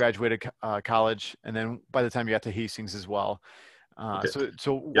when you Mhm. graduated college, and then by the time you got to Hastings as well. Okay.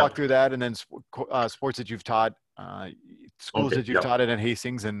 So walk Yep. through that, and then sports that you've taught, schools Okay. that you've Yep. taught at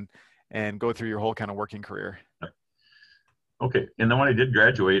Hastings, and go through your whole kind of working career. Okay. And then when I did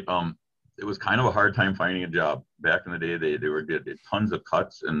graduate, it was kind of a hard time finding a job. Back in the day, they were did tons of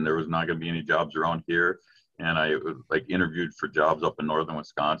cuts, and there was not going to be any jobs around here. And I like interviewed for jobs up in northern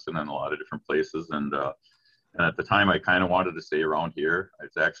Wisconsin and a lot of different places. And at the time, I kind of wanted to stay around here. I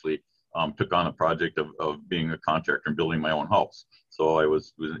was actually took on a project of being a contractor and building my own house. So I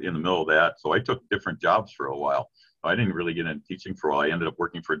was in the middle of that. So I took different jobs for a while. I didn't really get into teaching for a while. I ended up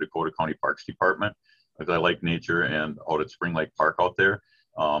working for Dakota County Parks Department because I like nature, and out at Spring Lake Park out there.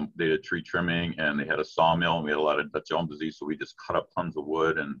 They did tree trimming, and they had a sawmill, and we had a lot of Dutch elm disease. So we just cut up tons of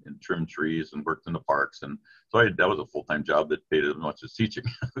wood and trimmed trees and worked in the parks. And so that was a full-time job that paid as much as teaching,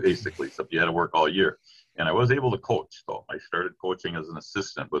 basically, except you had to work all year. And I was able to coach. So I started coaching as an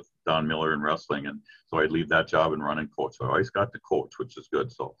assistant with Don Miller in wrestling. And so I'd leave that job and run and coach. So I always got to coach, which is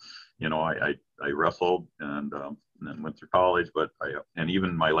good. So, I wrestled and then went through college, and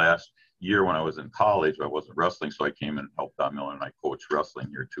even my last year when I was in college, I wasn't wrestling. So I came and helped Don Miller, and I coached wrestling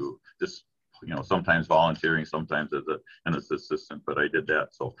here too. Just, sometimes volunteering, sometimes as an assistant, but I did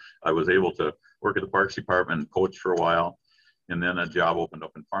that. So I was able to work at the Parks Department and coach for a while. And then a job opened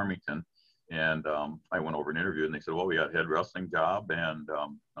up in Farmington. And I went over and interviewed, and they said, well, we got a head wrestling job and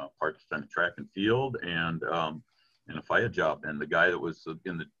part-time track and field and a FIA job. And the guy that was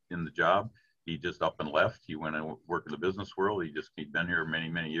in the job, he just up and left. He went and worked in the business world. He'd been here many,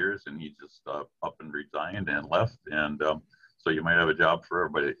 many years, and he just up and resigned and left. And so you might have a job for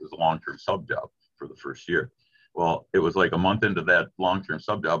everybody. It was a long-term sub job for the first year. Well, it was like a month into that long-term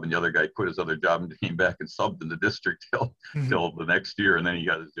sub job, and the other guy quit his other job and came back and subbed in the district till the next year, and then he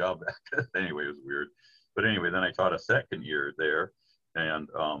got his job back. Anyway, it was weird. But anyway, then I taught a second year there, and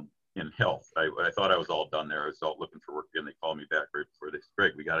in health. I thought I was all done there. I was out looking for work again. They called me back right before they said,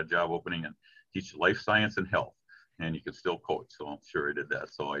 Greg, we got a job opening and teach life science and health, and you can still coach. So I'm sure I did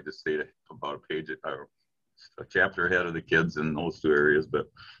that. So I just stayed about a page, a chapter ahead of the kids in those two areas. But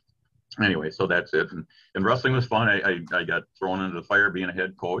anyway, so that's it. And wrestling was fun. I got thrown into the fire being a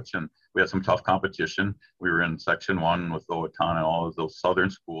head coach, and we had some tough competition. We were in Section 1 with Owatonna and all of those southern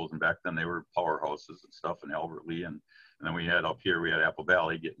schools, and back then they were powerhouses and stuff, and Albert Lee. And then we had up here, we had Apple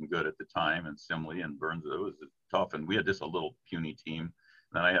Valley getting good at the time, and Simley and Burns. It was tough, and we had just a little puny team.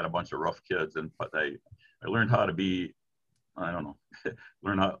 Then I had a bunch of rough kids, but I learned how to be, I don't know,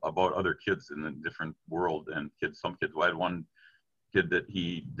 learn about other kids in a different world. And some kids, I had one kid that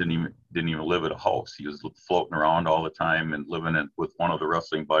he didn't even live at a house. He was floating around all the time and living with one of the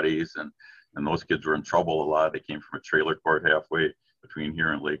wrestling buddies, and those kids were in trouble a lot. They came from a trailer court halfway between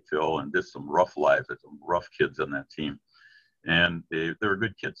here and Lakeville, and just some rough lives. There's some rough kids on that team, and they were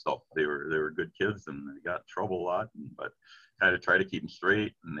good kids though. They were good kids, and they got in trouble a lot, but kind of try to keep them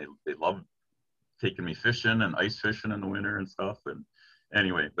straight. And they loved taking me fishing and ice fishing in the winter and stuff. And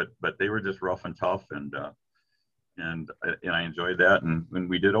anyway, but they were just rough and tough, and I enjoyed that, and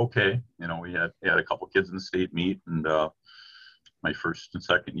we did okay. We had a couple kids in the state meet, and my first and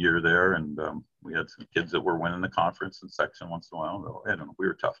second year there, and we had some kids that were winning the conference in section once in a while. I don't know, we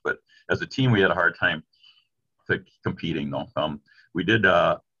were tough, but as a team, we had a hard time competing though. We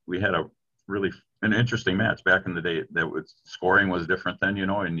had an interesting match back in the day. Scoring was different then,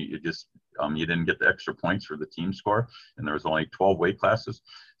 and you just you didn't get the extra points for the team score, and there was only 12 weight classes.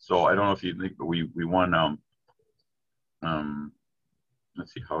 So I don't know if you think, but we won.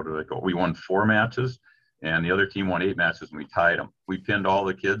 Let's see, how did I go? We won 4 matches, and the other team won 8 matches, and we tied them. We pinned all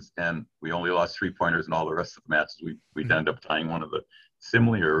the kids, and we only lost 3-pointers in all the rest of the matches. We'd end up tying one of the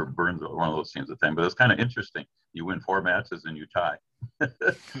Simley or Burns, one of those teams at the time. But it's kind of interesting. You win 4 matches and you tie.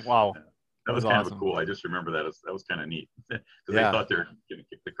 Wow. That was kind of cool. I just remember that was kind of neat because they thought they were going to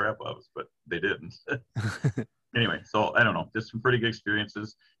kick the crap out of us, but they didn't. Anyway, so I don't know, just some pretty good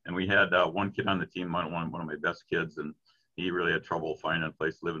experiences. And we had one kid on the team, one of my best kids, and he really had trouble finding a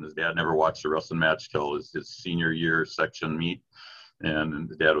place to live. And his dad never watched a wrestling match till his senior year section meet. And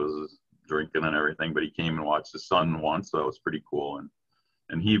his dad was drinking and everything, but he came and watched his son once, so that was pretty cool.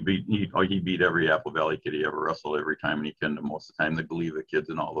 And he beat every Apple Valley kid he ever wrestled every time, and he pinned them most of the time. The Galiva kids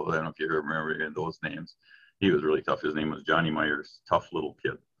and all those. I don't know if you remember any of those names. He was really tough. His name was Johnny Myers. Tough little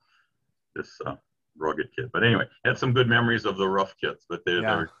kid. This rugged kid. But anyway, had some good memories of the rough kids, but they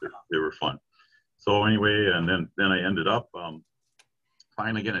were fun. So anyway, and then I ended up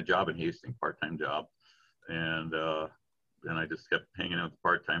finally getting a job in Hastings, part-time job, and and I just kept hanging out with a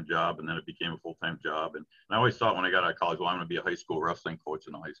part-time job, and then it became a full-time job. And I always thought when I got out of college, well, I'm going to be a high school wrestling coach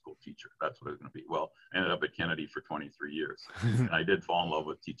and a high school teacher. That's what I was going to be. Well, I ended up at Kennedy for 23 years, and I did fall in love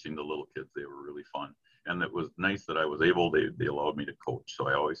with teaching the little kids. They were really fun, and it was nice that I was able. They allowed me to coach, so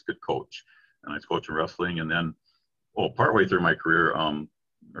I always could coach, and I was coaching wrestling. And then, well, partway through my career, or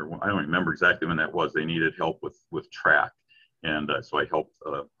I don't remember exactly when that was, they needed help with track, and so I helped.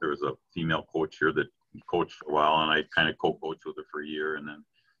 There was a female coach here that coached for a while, and I kind of co-coached with her for a year, and then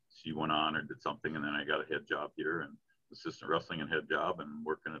she went on or did something, and then I got a head job here and assistant wrestling and head job, and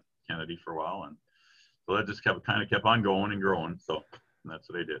working at Kennedy for a while, and so that just kept on going and growing. So that's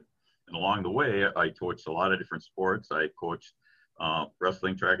what I did. And along the way, I coached a lot of different sports. I coached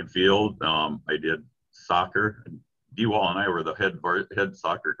wrestling, track and field. I did soccer. D-Wall and I were the head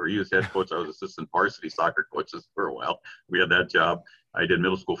soccer, or he was head coach. I was assistant varsity soccer coaches for a while. We had that job. I did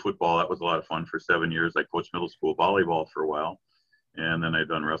middle school football. That was a lot of fun for 7 years. I coached middle school volleyball for a while. And then I've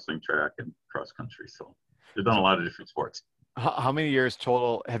done wrestling, track, and cross country. So I've done a lot of different sports. How many years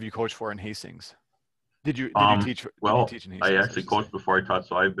total have you coached for in Hastings? Did you teach? Well, did you teach in Hastings, I actually coached before I taught.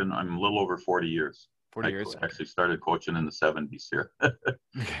 So I'm a little over 40 years. 40 years. I actually started coaching in the 70s here, the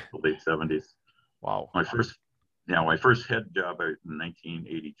late 70s. Wow. My first head job in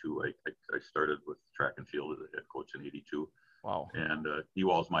 1982, I started with track and field as a head coach in 82. Wow. And he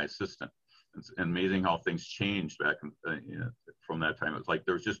was my assistant. It's amazing how things changed back from that time. It was like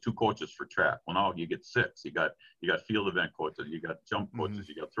there was just 2 coaches for track. Well, now you get 6. You got field event coaches, you got jump coaches,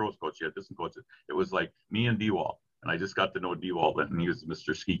 you got throws coaches, you got distance coaches. It was like me and D-Wall. And I just got to know D-Wall then. And he was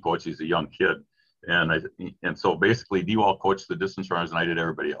Mr. Ski coach. He's a young kid. And so basically D-Wall coached the distance runners and I did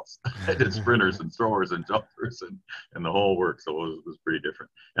everybody else. I did sprinters and throwers and jumpers and the whole work. So it was pretty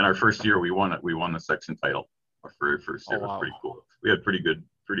different. And our first year we won the section title. Our very first year was pretty cool. We had pretty good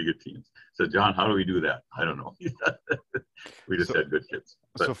teams. So John, how do we do that? I don't know. We just had good kids.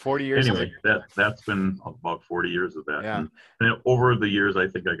 But so 40 years. Anyway, that's been about 40 years of that. Yeah. And then over the years, I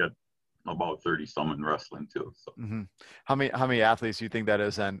think I got about 30 some in wrestling too. So how many athletes do you think that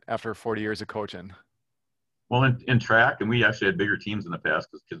is then after 40 years of coaching? Well, in track, and we actually had bigger teams in the past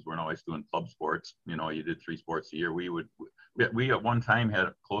because kids weren't always doing club sports. You know, you did 3 sports a year. We at one time had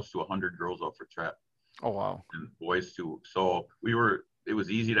close to 100 girls out for track. Oh wow. And boys too. So it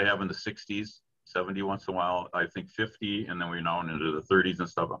was easy to have in the 60s, 70 once in a while, I think 50, and then we're now into the 30s and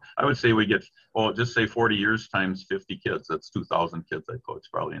stuff. I would say we get, just say 40 years times 50 kids. That's 2,000 kids I coach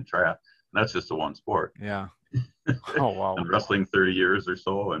probably in track. And that's just the one sport. Yeah. Oh, wow. And wrestling 30 years or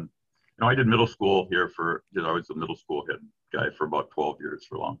so. And, I did middle school here I was a middle school head guy for about 12 years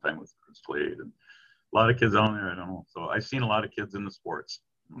for a long time with Chris Slade. And a lot of kids on there, I don't know. So I've seen a lot of kids in the sports.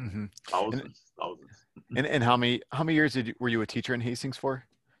 Thousands. And how many years were you a teacher in Hastings for?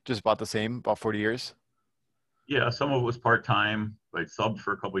 Just about the same, about 40 years? Yeah, some of it was part-time. I subbed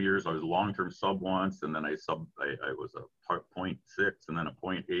for a couple of years. I was a long-term sub once, and then I was a 0.6 and then a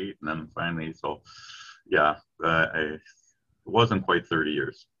 0.8, and then finally, so yeah, it wasn't quite 30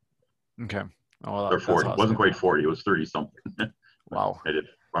 years. Okay. Oh, well, or 40. Awesome. It wasn't quite 40. It was 30 something. Wow. I did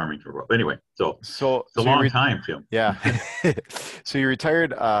farming for a while. Anyway, so it's a long time, Tim. Yeah. So you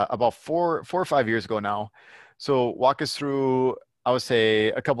retired about four or 5 years ago now. So walk us through, I would say,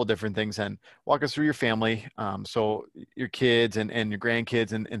 a couple different things, and walk us through your family. So your kids and your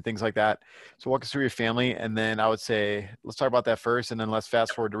grandkids and things like that. So walk us through your family, and then I would say, let's talk about that first, and then let's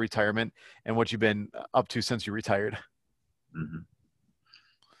fast forward to retirement and what you've been up to since you retired. Mm-hmm.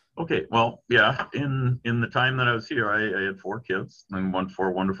 Okay, well, yeah, in the time that I was here, I had 4 kids and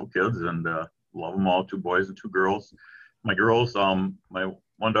 4 wonderful kids, and love them all, 2 boys and 2 girls. My girls, my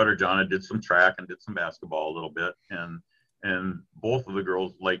one daughter, Jonna, did some track and did some basketball a little bit, and both of the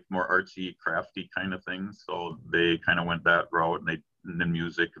girls liked more artsy, crafty kind of things, so they kind of went that route, and then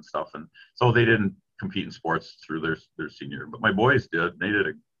music and stuff, and so they didn't compete in sports through their senior year, but my boys did. They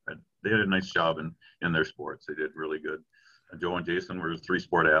did a nice job in their sports. They did really good. Joe and Jason were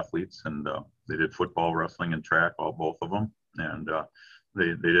 3-sport athletes, and they did football, wrestling, and track, both of them, and they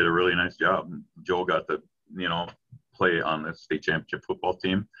did a really nice job. And Joe got to play on the state championship football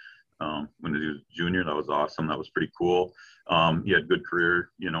team when he was junior. That was awesome. That was pretty cool. He had a good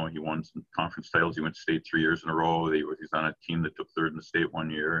career. He won some conference titles. He went to state 3 years in a row. He's on a team that took 3rd in the state 1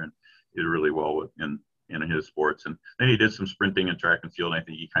 year, and he did really well in his sports. And then he did some sprinting and track and field. And I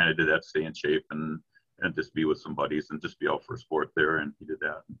think he kind of did that to stay in shape and just be with some buddies and just be out for sport there. And he did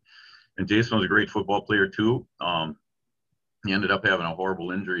that. And Jason was a great football player too. He ended up having a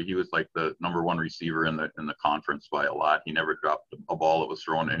horrible injury. He was like the number 1 receiver in the conference by a lot. He never dropped a ball that was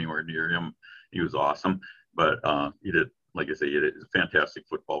thrown anywhere near him. He was awesome. But he did, like I say, he did a fantastic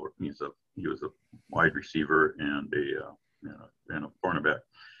football. He was a wide receiver and and a cornerback.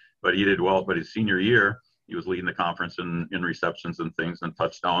 But he did well. But his senior year, he was leading the conference in receptions and things and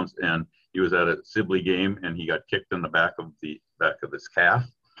touchdowns. And he was at a Sibley game, and he got kicked in the back of his calf.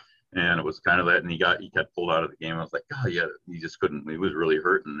 And it was kind of that, and he got pulled out of the game. I was like, oh yeah, he just couldn't. He was really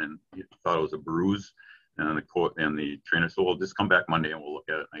hurting, and he thought it was a bruise. And the trainer said, well, just come back Monday and we'll look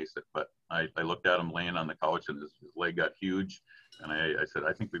at it. And I said, but I looked at him laying on the couch, and his leg got huge. And I said,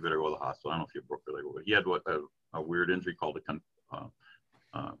 I think we better go to the hospital. I don't know if he broke the leg, but he had a weird injury called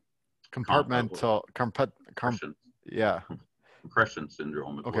compartmental compression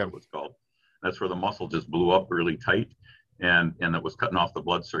syndrome is what it was called. That's where the muscle just blew up really tight, and it was cutting off the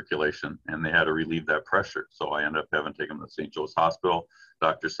blood circulation, and they had to relieve that pressure. So I ended up having to take him to St. Joe's Hospital.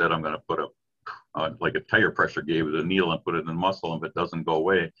 Doctor said, I'm going to put like a tire pressure, gave it a needle and put it in the muscle. And if it doesn't go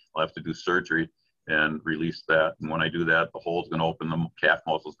away, I'll have to do surgery and release that. And when I do that, the hole's going to open, the calf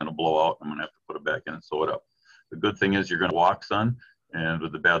muscle's going to blow out. I'm going to have to put it back in and sew it up. The good thing is you're going to walk, son. And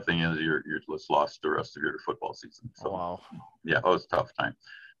the bad thing is you're just lost the rest of your football season. So, wow. Yeah, it was a tough time.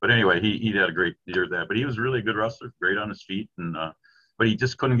 But anyway, he had a great year there. But he was really a good wrestler, great on his feet. And but he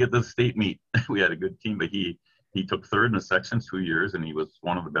just couldn't get to the state meet. We had a good team, but he took third in the section 2 years, and he was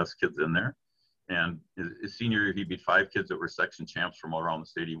one of the best kids in there. And his senior year, he beat 5 kids that were section champs from all around the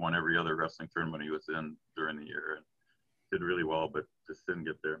state. He won every other wrestling tournament he was in during the year, and did really well, but just didn't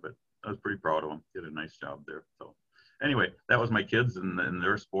get there. But I was pretty proud of him. Did a nice job there. So anyway, that was my kids and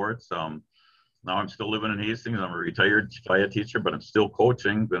their sports. Now I'm still living in Hastings. I'm a retired FIA teacher, but I'm still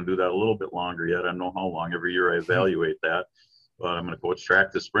coaching. I'm going to do that a little bit longer yet. I don't know how long. Every year I evaluate that. But I'm going to coach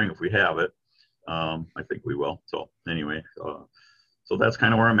track this spring if we have it. I think we will. So anyway, so that's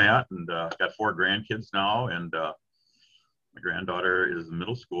kind of where I'm at. And got 4 grandkids now. And my granddaughter is in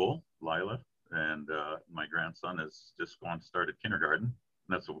middle school, Lila. And my grandson is just going to start at kindergarten.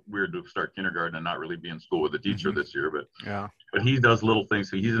 That's weird to start kindergarten and not really be in school with a teacher this year, but he does little things.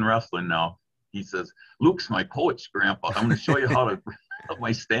 So he's in wrestling now. He says, Luke's my coach, Grandpa. I'm going to show you how to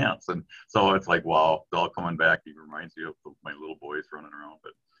my stance. And so it's like, wow, it's all coming back. He reminds me of my little boys running around.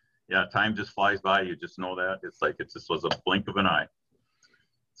 But yeah, time just flies by. You just know that. It's like it just was a blink of an eye.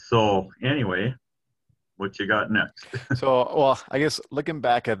 So anyway, what you got next? So, well, I guess looking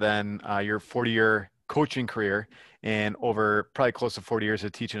back at then your 40-year coaching career and over probably close to 40 years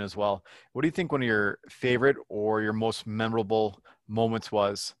of teaching as well, what do you think one of your favorite or your most memorable moments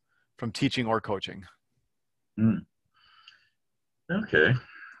was from teaching or coaching? Okay.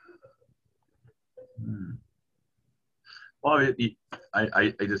 Well,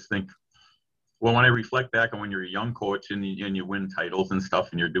 I just think, well, when I reflect back on when you're a young coach and you win titles and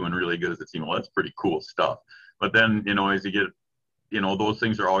stuff and you're doing really good as a team, well, that's pretty cool stuff. But then, as you get, those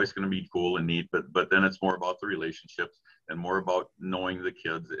things are always going to be cool and neat, but then it's more about the relationships and more about knowing the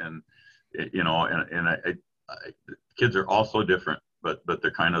kids and, kids are also different, but they're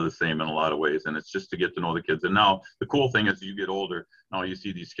kind of the same in a lot of ways. And it's just to get to know the kids. And now the cool thing is you get older, now you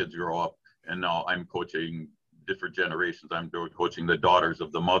see these kids grow up, and now I'm coaching different generations. I'm coaching the daughters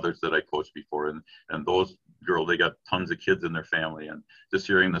of the mothers that I coached before. And those girls, they got tons of kids in their family, and just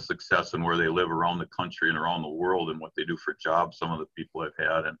hearing the success and where they live around the country and around the world and what they do for jobs, some of the people I've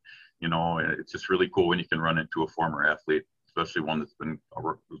had. And, it's just really cool when you can run into a former athlete, especially one that's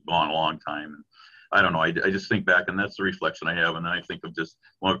who's gone a long time. And I don't know. I just think back, and that's the reflection I have. And then I think of just,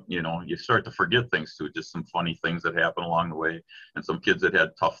 well, you start to forget things too, just some funny things that happen along the way, and some kids that had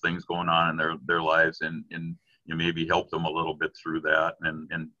tough things going on in their lives, and you maybe help them a little bit through that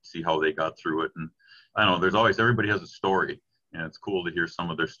and see how they got through it. And I don't know, everybody has a story, and it's cool to hear some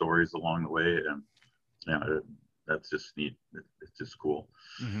of their stories along the way. And that's just neat. It's just cool.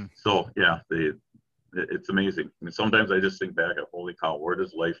 Mm-hmm. So yeah, it's amazing. I mean, sometimes I just think back at, holy cow, where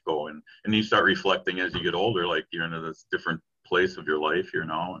does life go? And you start reflecting as you get older, like you're in this different place of your life here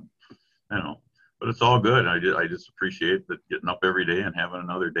now. And I don't know, but it's all good. I just appreciate that, getting up every day and having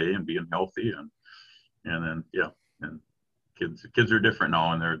another day and being healthy. And then, and kids are different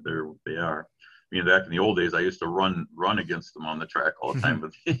now, and they are. I mean, back in the old days, I used to run against them on the track all the time,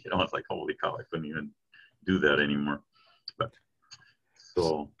 but it's like, holy cow, I couldn't even do that anymore. But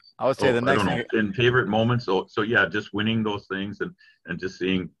so I would say the next thing in favorite moments. So yeah, just winning those things and just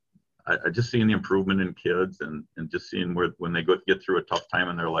seeing the improvement in kids and just seeing when they get through a tough time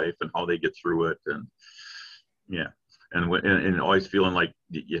in their life and how they get through it. And yeah. And always feeling like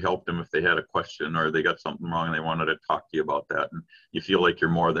you helped them if they had a question or they got something wrong and they wanted to talk to you about that. And you feel like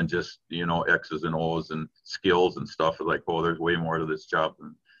you're more than just, X's and O's and skills and stuff. Like, oh, there's way more to this job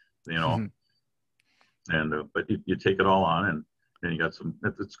than, Mm-hmm. And, but you take it all on and you got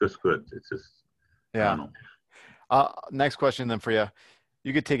it's just good. It's just, yeah. Next question then for you.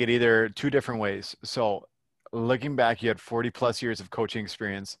 You could take it either 2 different ways. So looking back, you had 40 plus years of coaching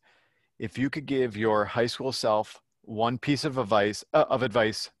experience. If you could give your high school self one piece of advice,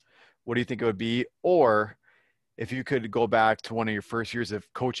 what do you think it would be? Or if you could go back to one of your first years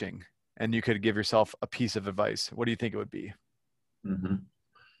of coaching and you could give yourself a piece of advice, what do you think it would be? Mm-hmm.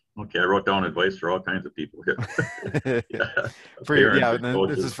 Okay, I wrote down advice for all kinds of people here. Yeah, For your, parents yeah, and then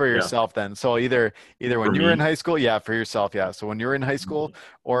this is coaches. for Yeah, yourself then. So either for when you were in me. high school, yeah, for yourself, yeah. So when you were in high school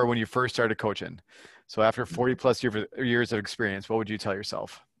or when you first started coaching. So after 40 plus years of experience, what would you tell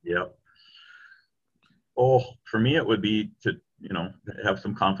yourself? Yeah. Oh, for me, it would be to, have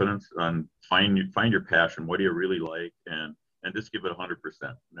some confidence and find your passion. What do you really like? And just give it 100%.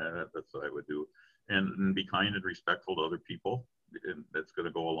 That's what I would do. And be kind and respectful to other people. And that's going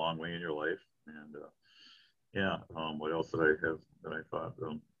to go a long way in your life. And yeah, what else did I have that I thought?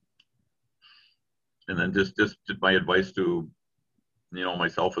 And then just my advice to,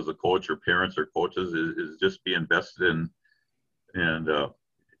 myself as a coach or parents or coaches is just be invested in and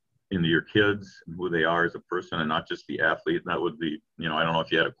into your kids and who they are as a person and not just the athlete. And that would be, I don't know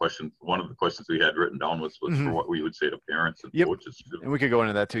if you had a question. One of the questions we had written down was for what we would say to parents and Yep. coaches too. And we could go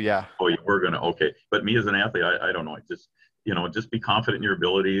into that too. Yeah. Oh, we're going to, okay. But me as an athlete, I don't know. Just be confident in your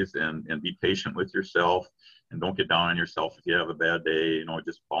abilities and be patient with yourself and don't get down on yourself. If you have a bad day,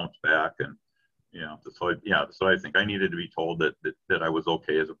 just bounce back. And so I think I needed to be told that I was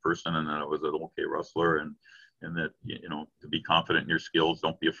okay as a person and that I was an okay wrestler and that, to be confident in your skills.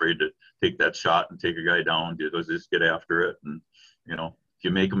 Don't be afraid to take that shot and take a guy down. Just get after it. And, if you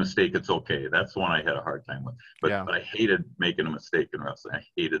make a mistake, it's okay. That's the one I had a hard time with. But I hated making a mistake in wrestling. I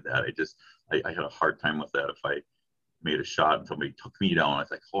hated that. I had a hard time with that. If I made a shot and somebody took me down, I was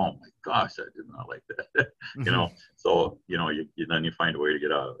like, oh my gosh, I did not like that. So, then you find a way to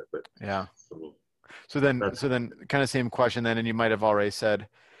get out of it. But yeah. So then kind of same question then, and you might have already said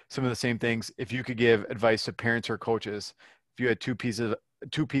some of the same things. If you could give advice to parents or coaches, if you had two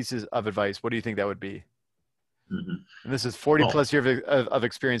pieces of advice, what do you think that would be? Mm-hmm. And this is 40 plus years of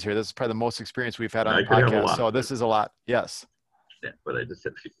experience here. This is probably the most experience we've had on the podcast. So this is a lot. Yes. Yeah, but I just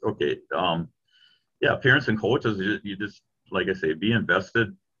said, okay. Yeah, parents and coaches, you just, like I say, be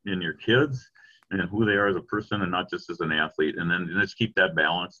invested in your kids and who they are as a person and not just as an athlete. And then just keep that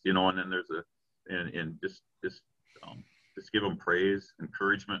balanced, and then there's and just give them praise,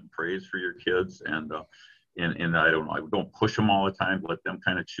 encouragement and praise for your kids. And I don't know, I don't push them all the time, let them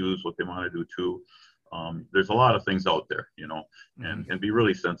kind of choose what they want to do too. There's a lot of things out there, and be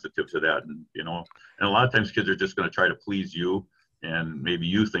really sensitive to that. And, and a lot of times kids are just going to try to please you. And maybe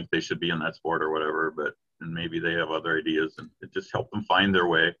you think they should be in that sport or whatever, and maybe they have other ideas, and just help them find their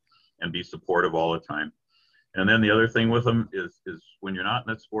way and be supportive all the time. And then the other thing with them is when you're not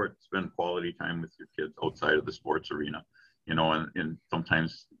in that sport, spend quality time with your kids outside of the sports arena, and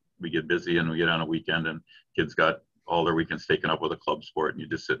sometimes we get busy and we get on a weekend and kids got all their weekends taken up with a club sport and you're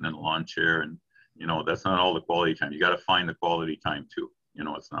just sitting in a lawn chair and, that's not all the quality time. You got to find the quality time too.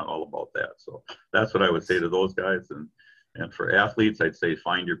 It's not all about that. So that's what I would say to those guys. And for athletes, I'd say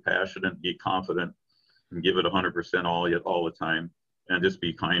find your passion and be confident and give it 100% all the time, and just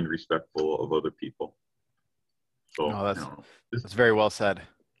be kind, respectful of other people. So that's very well said.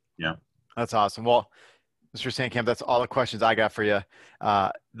 Yeah, that's awesome. Well, Mr. Sandkamp, that's all the questions I got for you.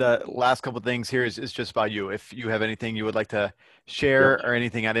 The last couple of things here is just about you. If you have anything you would like to share or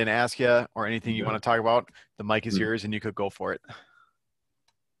anything I didn't ask you or anything you want to talk about, the mic is yours and you could go for it.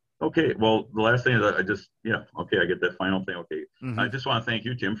 Okay. Well, the last thing is I get that final thing. Okay. Mm-hmm. I just want to thank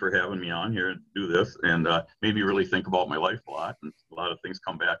you, Tim, for having me on here and do this, and made me really think about my life a lot. And a lot of things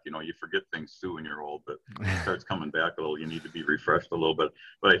come back. You forget things too when you're old, but it starts coming back a little. You need to be refreshed a little bit.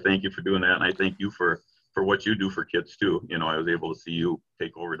 But I thank you for doing that, and I thank you for what you do for kids too. I was able to see you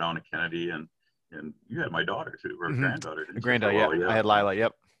take over down at Kennedy, and you had my daughter too, or granddaughter. Granddaughter, yeah. I had Lila.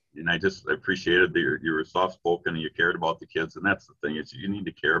 Yep. And I just appreciated that you were soft spoken and you cared about the kids. And that's the thing, is you need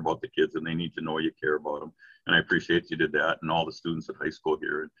to care about the kids and they need to know you care about them. And I appreciate you did that, and all the students at high school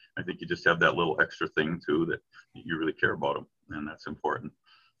here. And I think you just have that little extra thing too, that you really care about them, and that's important.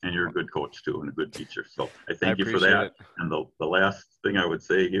 And you're a good coach too, and a good teacher. So I thank you for that. It. And the last thing I would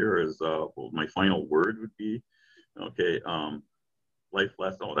say here is, my final word would be, okay, life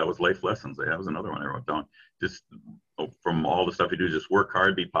lesson. Oh, that was life lessons. That was another one I wrote down. Just from all the stuff you do, just work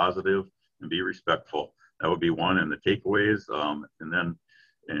hard, be positive, and be respectful. That would be one. And the takeaways.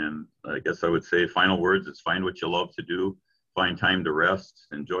 And I guess I would say final words is find what you love to do, find time to rest,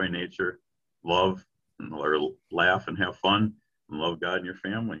 enjoy nature, love, or laugh and have fun, and love God and your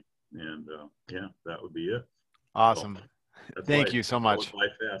family. And that would be it. Awesome. So, thank you so much. Life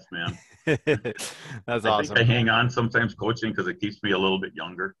fast, man. That's awesome. I think I hang on sometimes coaching because it keeps me a little bit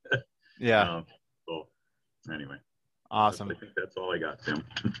younger. Yeah. Anyway. Awesome. I think that's all I got, Tim.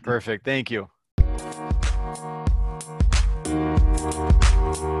 Perfect. Thank you.